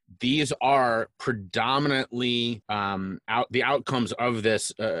underline, these are predominantly the outcomes of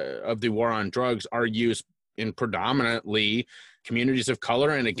this of the war on drugs are used in predominantly communities of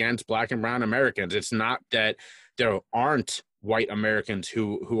color and against Black and brown Americans. It's not that there aren't white Americans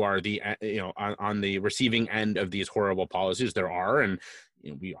who are the on the receiving end of these horrible policies. There are, and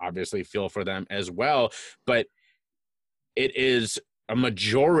we obviously feel for them as well. But it is a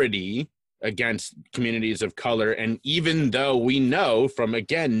majority against communities of color. And even though we know from,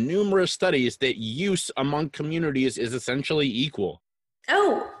 again, numerous studies that use among communities is essentially equal.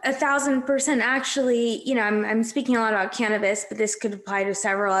 Oh, 1,000%. Actually, I'm speaking a lot about cannabis, but this could apply to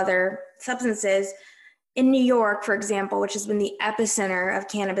several other substances. In New York, for example, which has been the epicenter of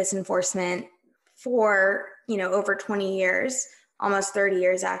cannabis enforcement for, over 20 years, almost 30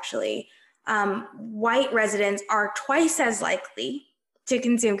 years, actually, white residents are twice as likely to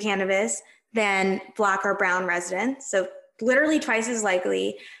consume cannabis than Black or brown residents. So literally twice as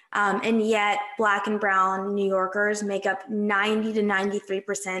likely. And yet Black and brown New Yorkers make up 90 to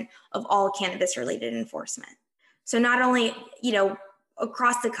 93% of all cannabis related enforcement. So not only,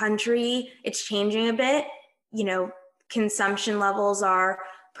 across the country, it's changing a bit, consumption levels are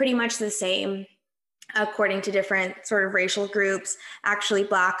pretty much the same according to different sort of racial groups. Actually,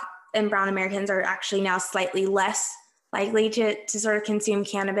 Black and brown Americans are actually now slightly less likely to sort of consume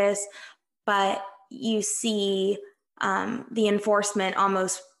cannabis, but you see the enforcement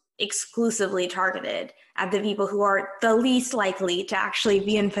almost exclusively targeted at the people who are the least likely to actually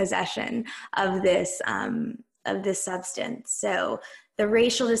be in possession of this substance. So the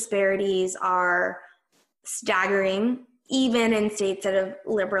racial disparities are staggering. Even in states that have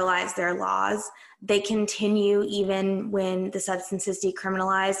liberalized their laws, they continue even when the substance is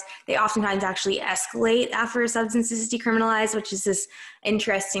decriminalized. They oftentimes actually escalate after a substance is decriminalized, which is this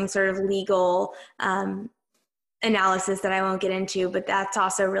interesting sort of legal analysis that I won't get into, but that's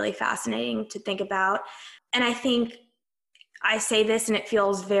also really fascinating to think about. And I think I say this and it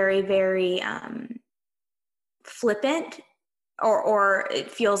feels very, very flippant, or it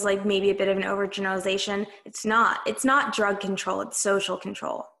feels like maybe a bit of an overgeneralization. It's not drug control, it's social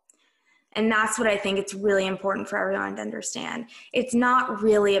control. And that's what I think it's really important for everyone to understand. It's not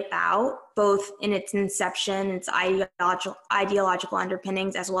really about, both in its inception, its ideological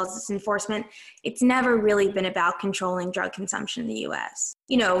underpinnings, as well as its enforcement, it's never really been about controlling drug consumption in the US.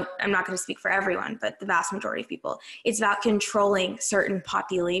 I'm not going to speak for everyone, but the vast majority of people. It's about controlling certain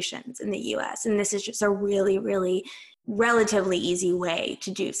populations in the US. And this is just a really, really relatively easy way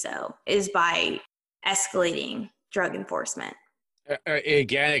to do so, is by escalating drug enforcement.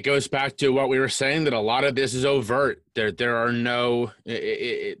 Again, it goes back to what we were saying, that a lot of this is overt. There are no,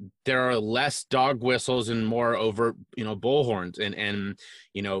 there are less dog whistles and more overt, bullhorns. And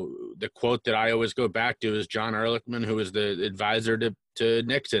the quote that I always go back to is John Ehrlichman, who was the advisor to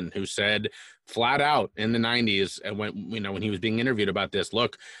Nixon, who said flat out in the 90s, and when he was being interviewed about this,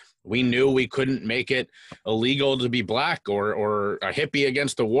 look, we knew we couldn't make it illegal to be black or a hippie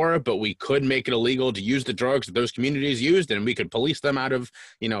against the war, but we could make it illegal to use the drugs that those communities used, and we could police them out of,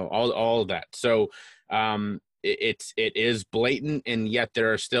 all of that. So it is blatant, and yet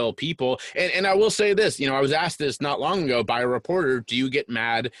there are still people. And I will say this, I was asked this not long ago by a reporter, do you get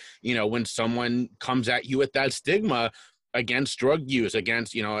mad, when someone comes at you with that stigma against drug use,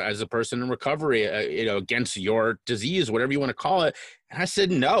 against, as a person in recovery, against your disease, whatever you want to call it? And I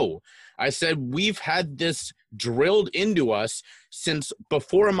said, no. I said, we've had this drilled into us since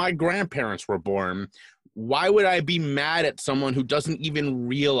before my grandparents were born. Why would I be mad at someone who doesn't even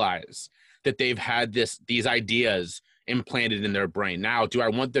realize that they've had these ideas implanted in their brain? Now, do I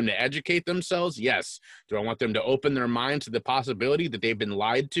want them to educate themselves? Yes. Do I want them to open their minds to the possibility that they've been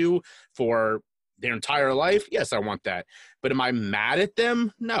lied to for their entire life? Yes, I want that. But am I mad at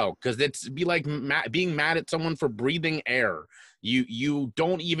them? No, because it's be like being mad at someone for breathing air. You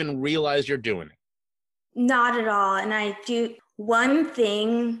don't even realize you're doing it. Not at all. And I do one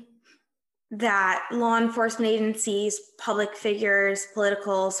thing that law enforcement agencies, public figures,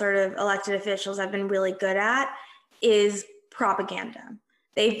 political sort of elected officials have been really good at is propaganda.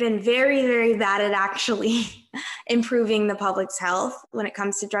 They've been very, very bad at actually improving the public's health when it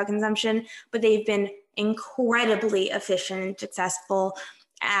comes to drug consumption, but they've been incredibly efficient and successful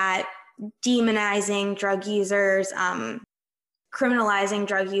at demonizing drug users, criminalizing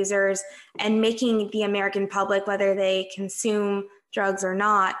drug users, and making the American public, whether they consume drugs or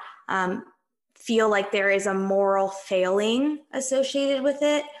not, feel like there is a moral failing associated with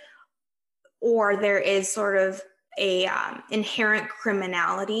it, or there is sort of a inherent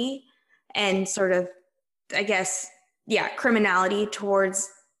criminality and sort of, criminality towards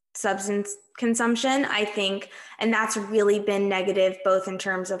substance consumption, I think. And that's really been negative, both in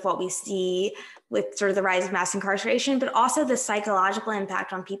terms of what we see with sort of the rise of mass incarceration, but also the psychological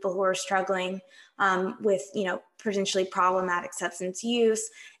impact on people who are struggling with, potentially problematic substance use.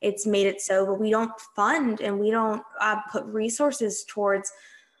 It's made it so that we don't fund and we don't put resources towards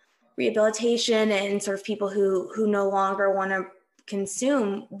rehabilitation and sort of people who no longer want to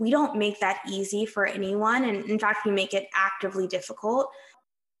consume. We don't make that easy for anyone. And in fact, we make it actively difficult.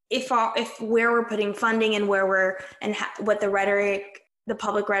 If where we're putting funding and what the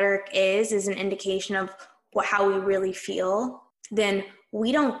public rhetoric is an indication of how we really feel, then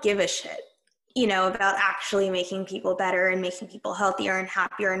we don't give a shit, about actually making people better and making people healthier and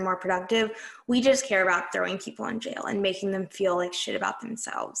happier and more productive. We just care about throwing people in jail and making them feel like shit about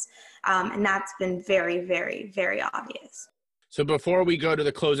themselves. And that's been very, very, very obvious. So before we go to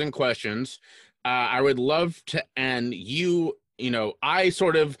the closing questions, I would love to end I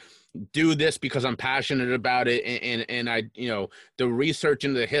sort of do this because I'm passionate about it, and I, the research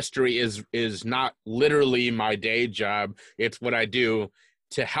into the history is not literally my day job. It's what I do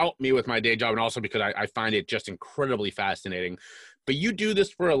to help me with my day job, and also because I find it just incredibly fascinating. But you do this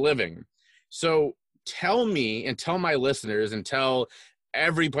for a living. So tell me and tell my listeners and tell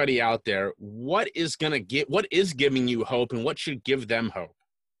everybody out there, what is giving you hope and what should give them hope?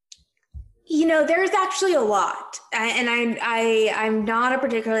 There's actually a lot, and I'm not a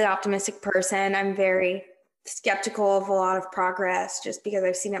particularly optimistic person. I'm very skeptical of a lot of progress just because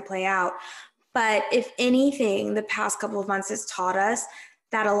I've seen it play out. But if anything, the past couple of months has taught us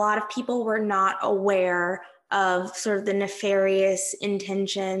that a lot of people were not aware of sort of the nefarious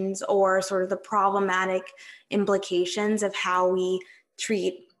intentions or sort of the problematic implications of how we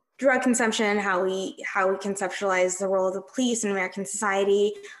treat drug consumption, how we conceptualize the role of the police in American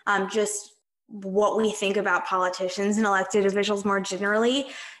society, just what we think about politicians and elected officials more generally.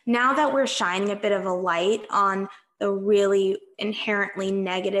 Now that we're shining a bit of a light on the really inherently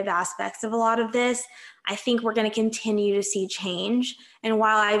negative aspects of a lot of this, I think we're going to continue to see change. And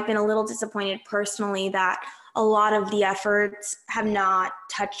while I've been a little disappointed personally that a lot of the efforts have not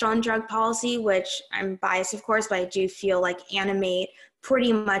touched on drug policy, which I'm biased, of course, but I do feel like animate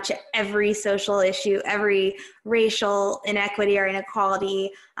pretty much every social issue, every racial inequity or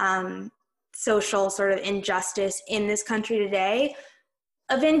inequality, social sort of injustice in this country today,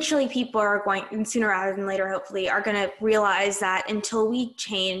 eventually people are going, and sooner rather than later, hopefully, are going to realize that until we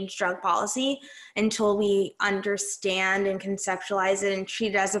change drug policy, until we understand and conceptualize it and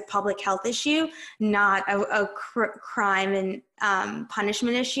treat it as a public health issue, not a crime and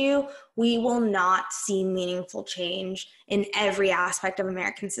punishment issue, we will not see meaningful change in every aspect of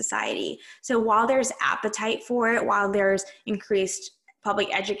American society. So while there's appetite for it, while there's increased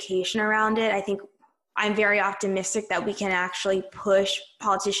public education around it, I think I'm very optimistic that we can actually push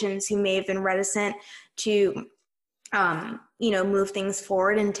politicians who may have been reticent to, move things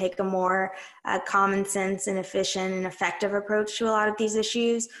forward and take a more common sense and efficient and effective approach to a lot of these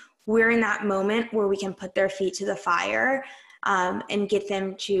issues. We're in that moment where we can put their feet to the fire and get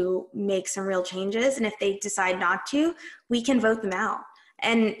them to make some real changes. And if they decide not to, we can vote them out.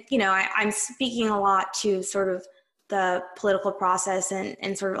 And, I'm speaking a lot to sort of the political process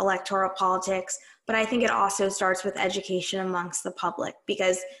and sort of electoral politics. But I think it also starts with education amongst the public,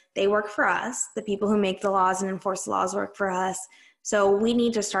 because they work for us. The people who make the laws and enforce the laws work for us. So we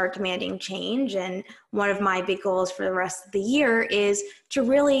need to start demanding change. And one of my big goals for the rest of the year is to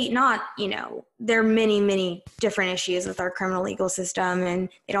really not, there are many, many different issues with our criminal legal system, and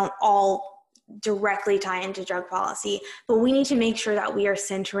they don't all directly tie into drug policy, but we need to make sure that we are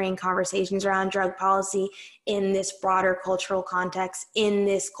centering conversations around drug policy in this broader cultural context, in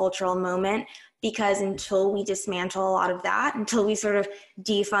this cultural moment, because until we dismantle a lot of that, until we sort of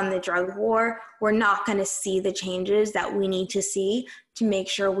defund the drug war, we're not going to see the changes that we need to see to make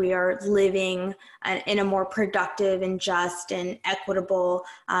sure we are living in a more productive and just and equitable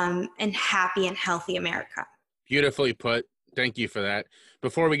and happy and healthy America. Beautifully put. Thank you for that.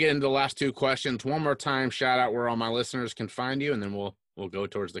 Before we get into the last two questions, one more time, shout out where all my listeners can find you, and then we'll go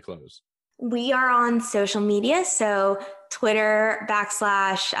towards the close. We are on social media, so Twitter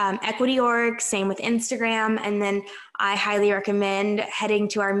 /EquityOrg, same with Instagram. And then I highly recommend heading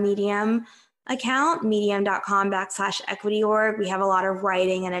to our Medium account, medium.com/EquityOrg. We have a lot of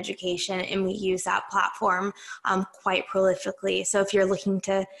writing and education, and we use that platform quite prolifically. So if you're looking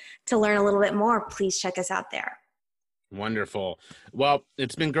to learn a little bit more, please check us out there. Wonderful. Well,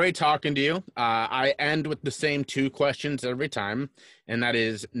 it's been great talking to you. I end with the same two questions every time, and that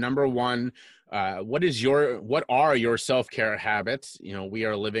is, number one, what are your self-care habits? We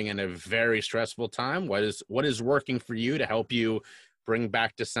are living in a very stressful time. What is working for you to help you bring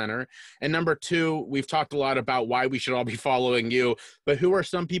back to center? And number two, we've talked a lot about why we should all be following you, but who are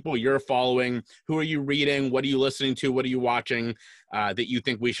some people you're following? Who are you reading? What are you listening to? What are you watching that you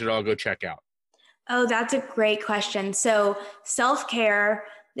think we should all go check out? Oh, that's a great question. So self-care,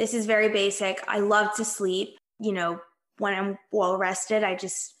 this is very basic. I love to sleep. When I'm well rested, I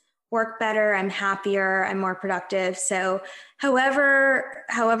just work better. I'm happier. I'm more productive. So however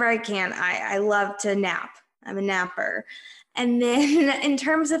I can, I love to nap. I'm a napper. And then in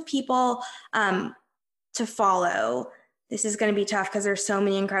terms of people to follow, this is going to be tough because there's so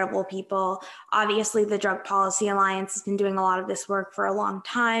many incredible people. Obviously, the Drug Policy Alliance has been doing a lot of this work for a long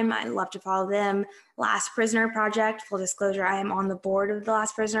time. I love to follow them. Last Prisoner Project, full disclosure, I am on the board of the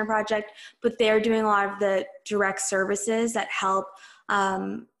Last Prisoner Project, but they're doing a lot of the direct services that help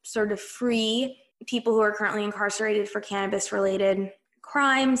sort of free people who are currently incarcerated for cannabis-related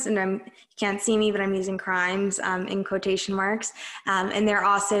crimes, and you can't see me, but I'm using crimes in quotation marks. And they're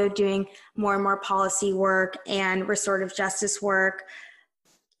also doing more and more policy work and restorative justice work.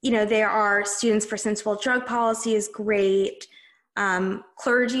 There are Students for Sensible Drug Policy is great.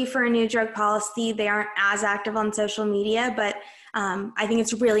 Clergy for a New Drug Policy, they aren't as active on social media, but I think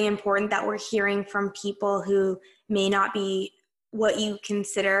it's really important that we're hearing from people who may not be what you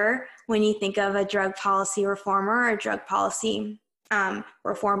consider when you think of a drug policy reformer or a drug policy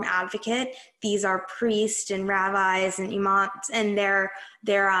reform advocate. These are priests and rabbis and imams, and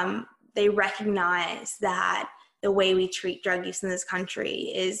they recognize that the way we treat drug use in this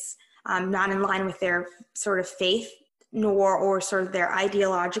country is not in line with their sort of faith, or sort of their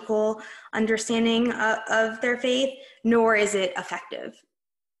ideological understanding of their faith, nor is it effective.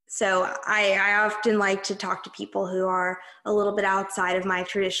 So I often like to talk to people who are a little bit outside of my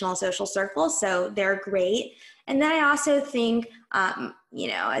traditional social circle, so they're great. And then I also think,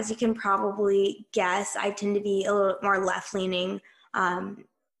 as you can probably guess, I tend to be a little more left-leaning,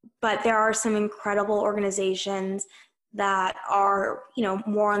 but there are some incredible organizations that are,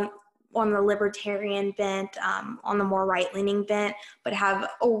 more on the libertarian bent, on the more right-leaning bent, but have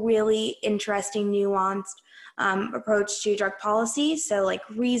a really interesting, nuanced approach to drug policy. So like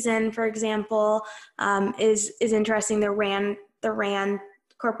Reason, for example, is interesting. The RAND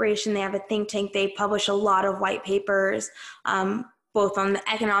Corporation, they have a think tank. They publish a lot of white papers, both on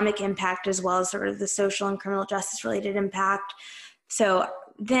the economic impact as well as sort of the social and criminal justice related impact. So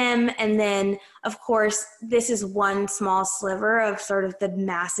them. And then, of course, this is one small sliver of sort of the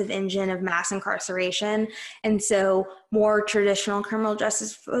massive engine of mass incarceration. And so more traditional criminal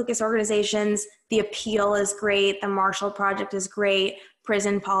justice focused organizations, the Appeal is great, the Marshall Project is great,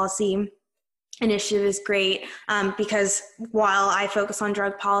 Prison Policy Initiative is great, because while I focus on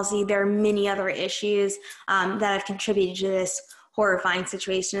drug policy, there are many other issues that have contributed to this horrifying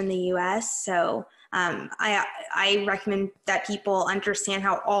situation in the U.S. So I recommend that people understand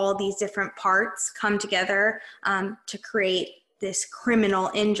how all these different parts come together to create this criminal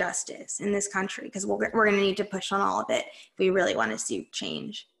injustice in this country, because we're going to need to push on all of it if we really want to see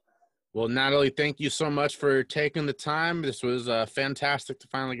change. Well, Natalie, thank you so much for taking the time. This was fantastic to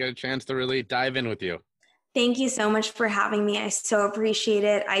finally get a chance to really dive in with you. Thank you so much for having me. I so appreciate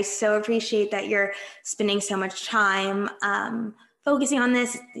it. I so appreciate that you're spending so much time focusing on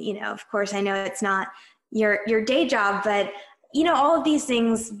this. You know, of course, I know it's not your day job, but you know, all of these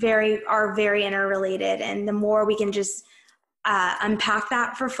things are very interrelated, and the more we can just unpack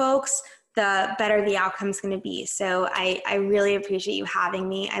that for folks, the better the outcome's going to be. So I really appreciate you having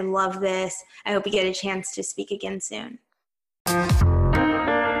me. I love this. I hope you get a chance to speak again soon.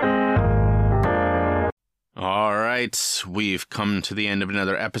 All right, we've come to the end of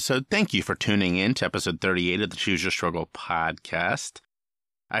another episode. Thank you for tuning in to episode 38 of the Choose Your Struggle podcast.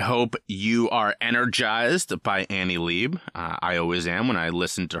 I hope you are energized by Annie Lieb. I always am when I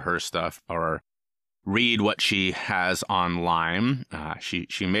listen to her stuff or read what she has online. She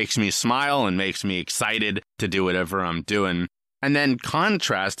makes me smile and makes me excited to do whatever I'm doing. And then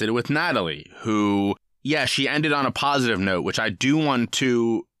contrasted with Natalie, who, yeah, she ended on a positive note, which I want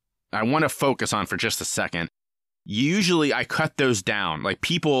to focus on for just a second. Usually I cut those down. Like,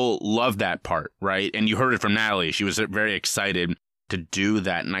 people love that part, right? And you heard it from Natalie. She was very excited to do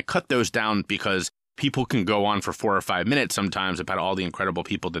that. And I cut those down because people can go on for 4 or 5 minutes sometimes about all the incredible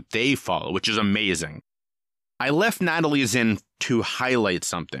people that they follow, which is amazing. I left Natalie's in to highlight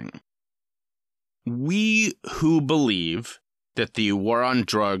something. We who believe that the war on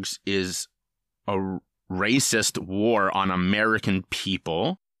drugs is a racist war on American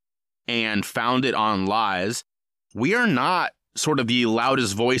people and founded on lies, we are not sort of the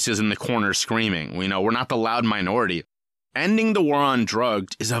loudest voices in the corner screaming. We're not the loud minority. Ending the war on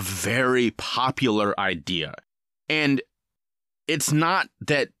drugs is a very popular idea. And it's not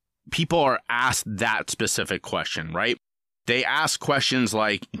that people are asked that specific question, right? They ask questions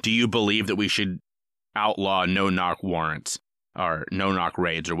like, do you believe that we should outlaw no-knock warrants or no-knock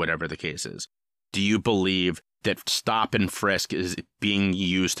raids or whatever the case is? Do you believe that stop and frisk is being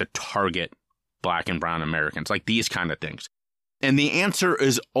used to target Black and brown Americans? Like, these kind of things. And the answer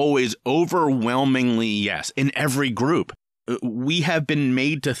is always overwhelmingly yes in every group. We have been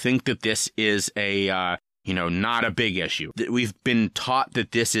made to think that this is not a big issue. We've been taught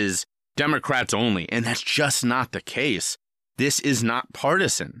that this is Democrats only, and that's just not the case. This is not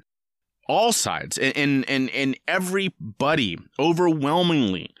partisan. All sides and everybody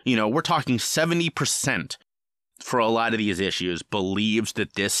overwhelmingly, we're talking 70% for a lot of these issues, believes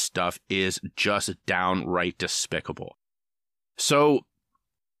that this stuff is just downright despicable. So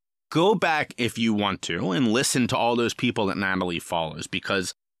go back if you want to and listen to all those people that Natalie follows,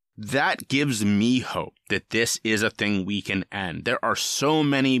 because that gives me hope that this is a thing we can end. There are so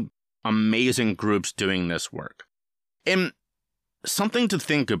many amazing groups doing this work. And something to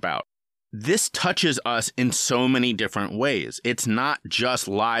think about. This touches us in so many different ways. It's not just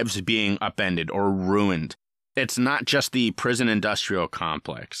lives being upended or ruined. It's not just the prison industrial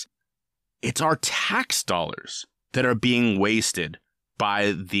complex. It's our tax dollars that are being wasted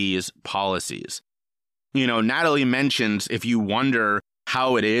by these policies. Natalie mentions, if you wonder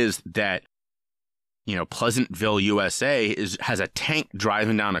how it is that, Pleasantville, USA has a tank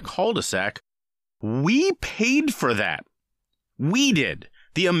driving down a cul-de-sac, we paid for that. We did.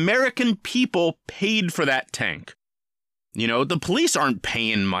 The American people paid for that tank. The police aren't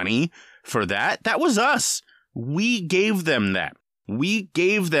paying money for that. That was us. We gave them that. We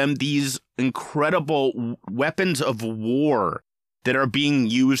gave them these incredible weapons of war that are being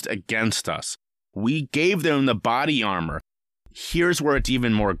used against us. We gave them the body armor. Here's where it's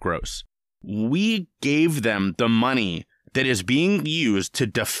even more gross. We gave them the money that is being used to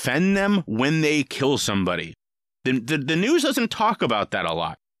defend them when they kill somebody. The news doesn't talk about that a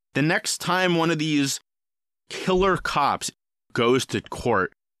lot. The next time one of these killer cops goes to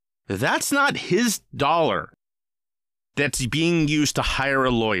court, that's not his dollar that's being used to hire a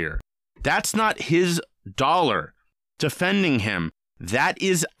lawyer. That's not his dollar defending him. That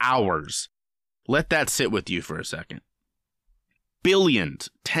is ours. Let that sit with you for a second. Billions,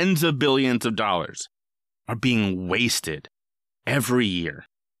 tens of billions of dollars are being wasted every year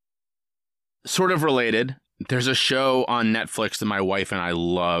Sort of related, there's a show on Netflix that my wife and I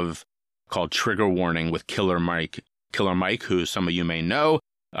love called Trigger Warning with Killer Mike. Killer Mike, who some of you may know,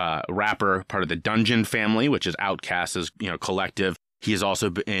 rapper, part of the Dungeon family, which is Outkast's collective. He is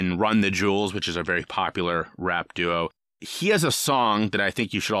also in Run the Jewels, which is a very popular rap duo. He has a song that I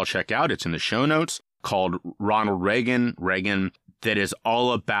think you should all check out. It's in the show notes, called Ronald Reagan, that is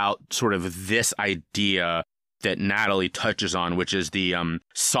all about sort of this idea that Natalie touches on, which is the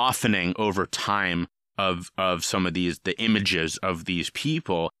softening over time of some of the images of these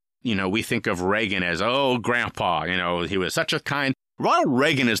people. We think of Reagan as, oh, grandpa, he was such a kind. Ronald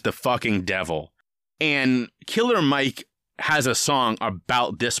Reagan is the fucking devil. And Killer Mike has a song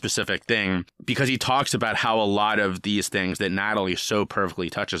about this specific thing because he talks about how a lot of these things that Natalie so perfectly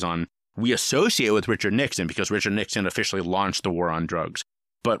touches on, we associate with Richard Nixon because Richard Nixon officially launched the war on drugs.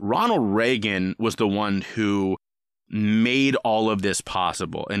 But Ronald Reagan was the one who made all of this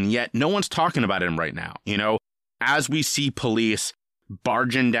possible. And yet no one's talking about him right now. As we see police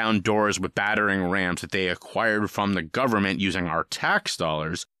barging down doors with battering rams that they acquired from the government using our tax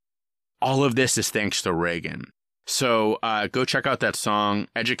dollars, all of this is thanks to Reagan. So go check out that song,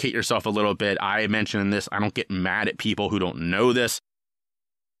 educate yourself a little bit. I mentioned this. I don't get mad at people who don't know this.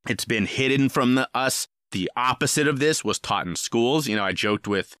 It's been hidden from us. The opposite of this was taught in schools. I joked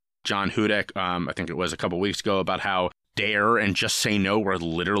with John Hudek, I think it was a couple weeks ago, about how DARE and Just Say No were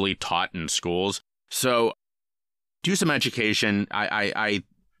literally taught in schools. So do some education. I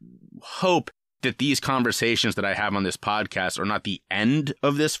hope that these conversations that I have on this podcast are not the end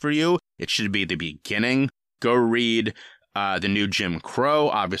of this for you. It should be the beginning. Go read the new Jim Crow,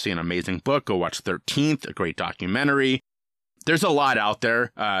 obviously an amazing book. Go watch 13th, a great documentary. There's a lot out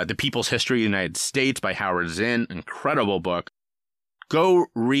there. The People's History of the United States by Howard Zinn, incredible book. Go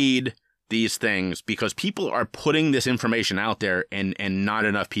read these things because people are putting this information out there and not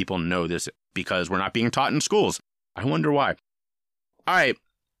enough people know this because we're not being taught in schools. I wonder why. All right,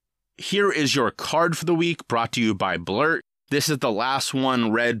 here is your card for the week brought to you by Blurt. This is the last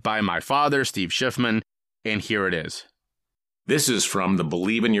one read by my father, Steve Schiffman, and here it is. This is from the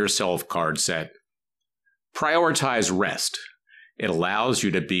Believe in Yourself card set. Prioritize rest. It allows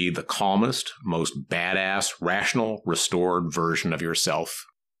you to be the calmest, most badass, rational, restored version of yourself.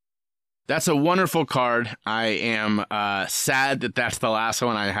 That's a wonderful card. I am sad that that's the last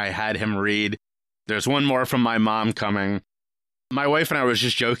one I had him read. There's one more from my mom coming. My wife and I was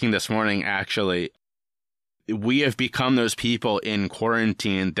just joking this morning, actually. We have become those people in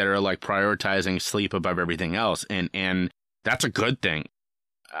quarantine that are like prioritizing sleep above everything else. And that's a good thing.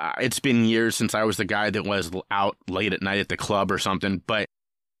 It's been years since I was the guy that was out late at night at the club or something, but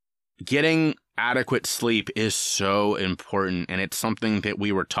getting adequate sleep is so important. And it's something that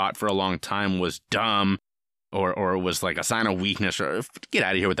we were taught for a long time was dumb or was like a sign of weakness or get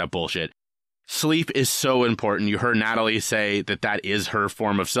out of here with that bullshit. Sleep is so important. You heard Natalie say that is her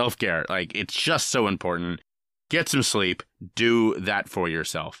form of self-care. Like, it's just so important. Get some sleep. Do that for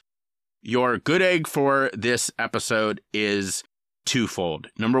yourself. Your good egg for this episode is twofold.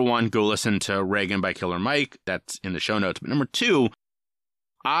 Number one, go listen to Reagan by Killer Mike. That's in the show notes. But number two,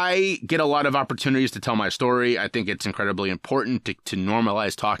 I get a lot of opportunities to tell my story. I think it's incredibly important to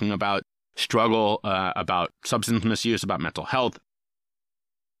normalize talking about struggle, about substance misuse, about mental health.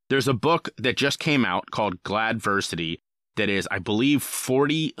 There's a book that just came out called Gladversity that is, I believe,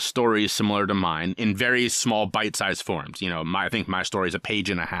 40 stories similar to mine in very small bite-sized forms. I think my story is a page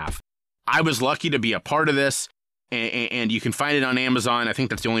and a half. I was lucky to be a part of this, and you can find it on Amazon. I think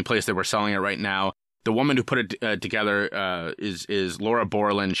that's the only place that we're selling it right now. The woman who put it together is Laura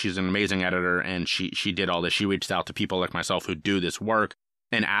Borland. She's an amazing editor, and she did all this. She reached out to people like myself who do this work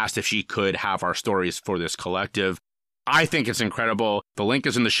and asked if she could have our stories for this collective. I think it's incredible. The link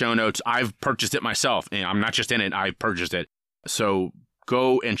is in the show notes. I've purchased it myself. And I'm not just in it, I purchased it. So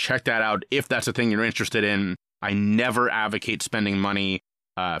go and check that out if that's a thing you're interested in. I never advocate spending money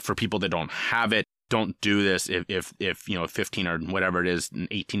for people that don't have it. Don't do this if $15 or whatever it is,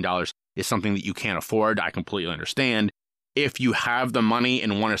 $18 is something that you can't afford. I completely understand. If you have the money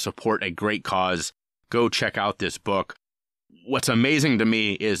and want to support a great cause, go check out this book. What's amazing to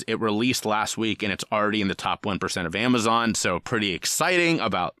me is it released last week and it's already in the top 1% of Amazon. So pretty exciting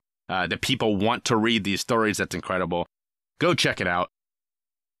about that people want to read these stories. That's incredible. Go check it out.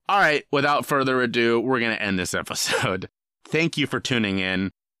 All right. Without further ado, we're going to end this episode. Thank you for tuning in.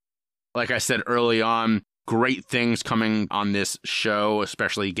 Like I said early on, great things coming on this show,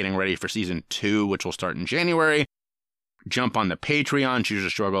 especially getting ready for season 2, which will start in January. Jump on the Patreon, Choose to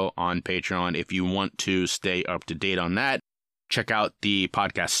Struggle on Patreon if you want to stay up to date on that. Check out the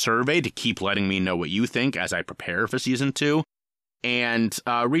podcast survey to keep letting me know what you think as I prepare for season 2. and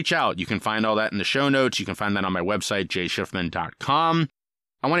reach out. You can find all that in the show notes. You can find that on my website, jschiffman.com.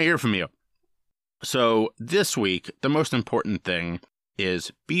 I want to hear from you. So this week, the most important thing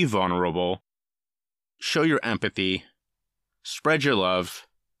is be vulnerable, show your empathy, spread your love,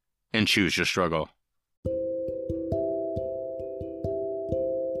 and choose your struggle.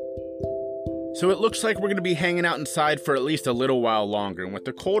 So it looks like we're going to be hanging out inside for at least a little while longer. And with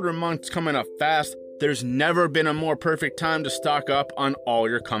the colder months coming up fast, there's never been a more perfect time to stock up on all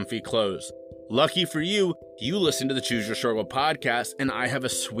your comfy clothes. Lucky for you, you listen to the Choose Your Struggle podcast, and I have a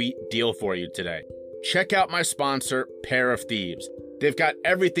sweet deal for you today. Check out my sponsor, Pair of Thieves. They've got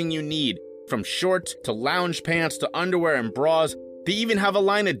everything you need, from shorts to lounge pants to underwear and bras. They even have a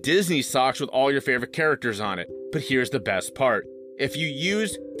line of Disney socks with all your favorite characters on it. But here's the best part. If you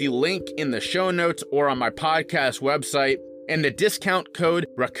use the link in the show notes or on my podcast website and the discount code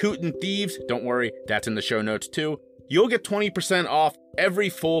Rakuten Thieves, don't worry, that's in the show notes too, you'll get 20% off every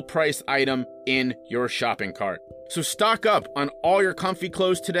full price item in your shopping cart. So stock up on all your comfy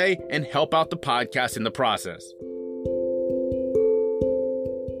clothes today and help out the podcast in the process.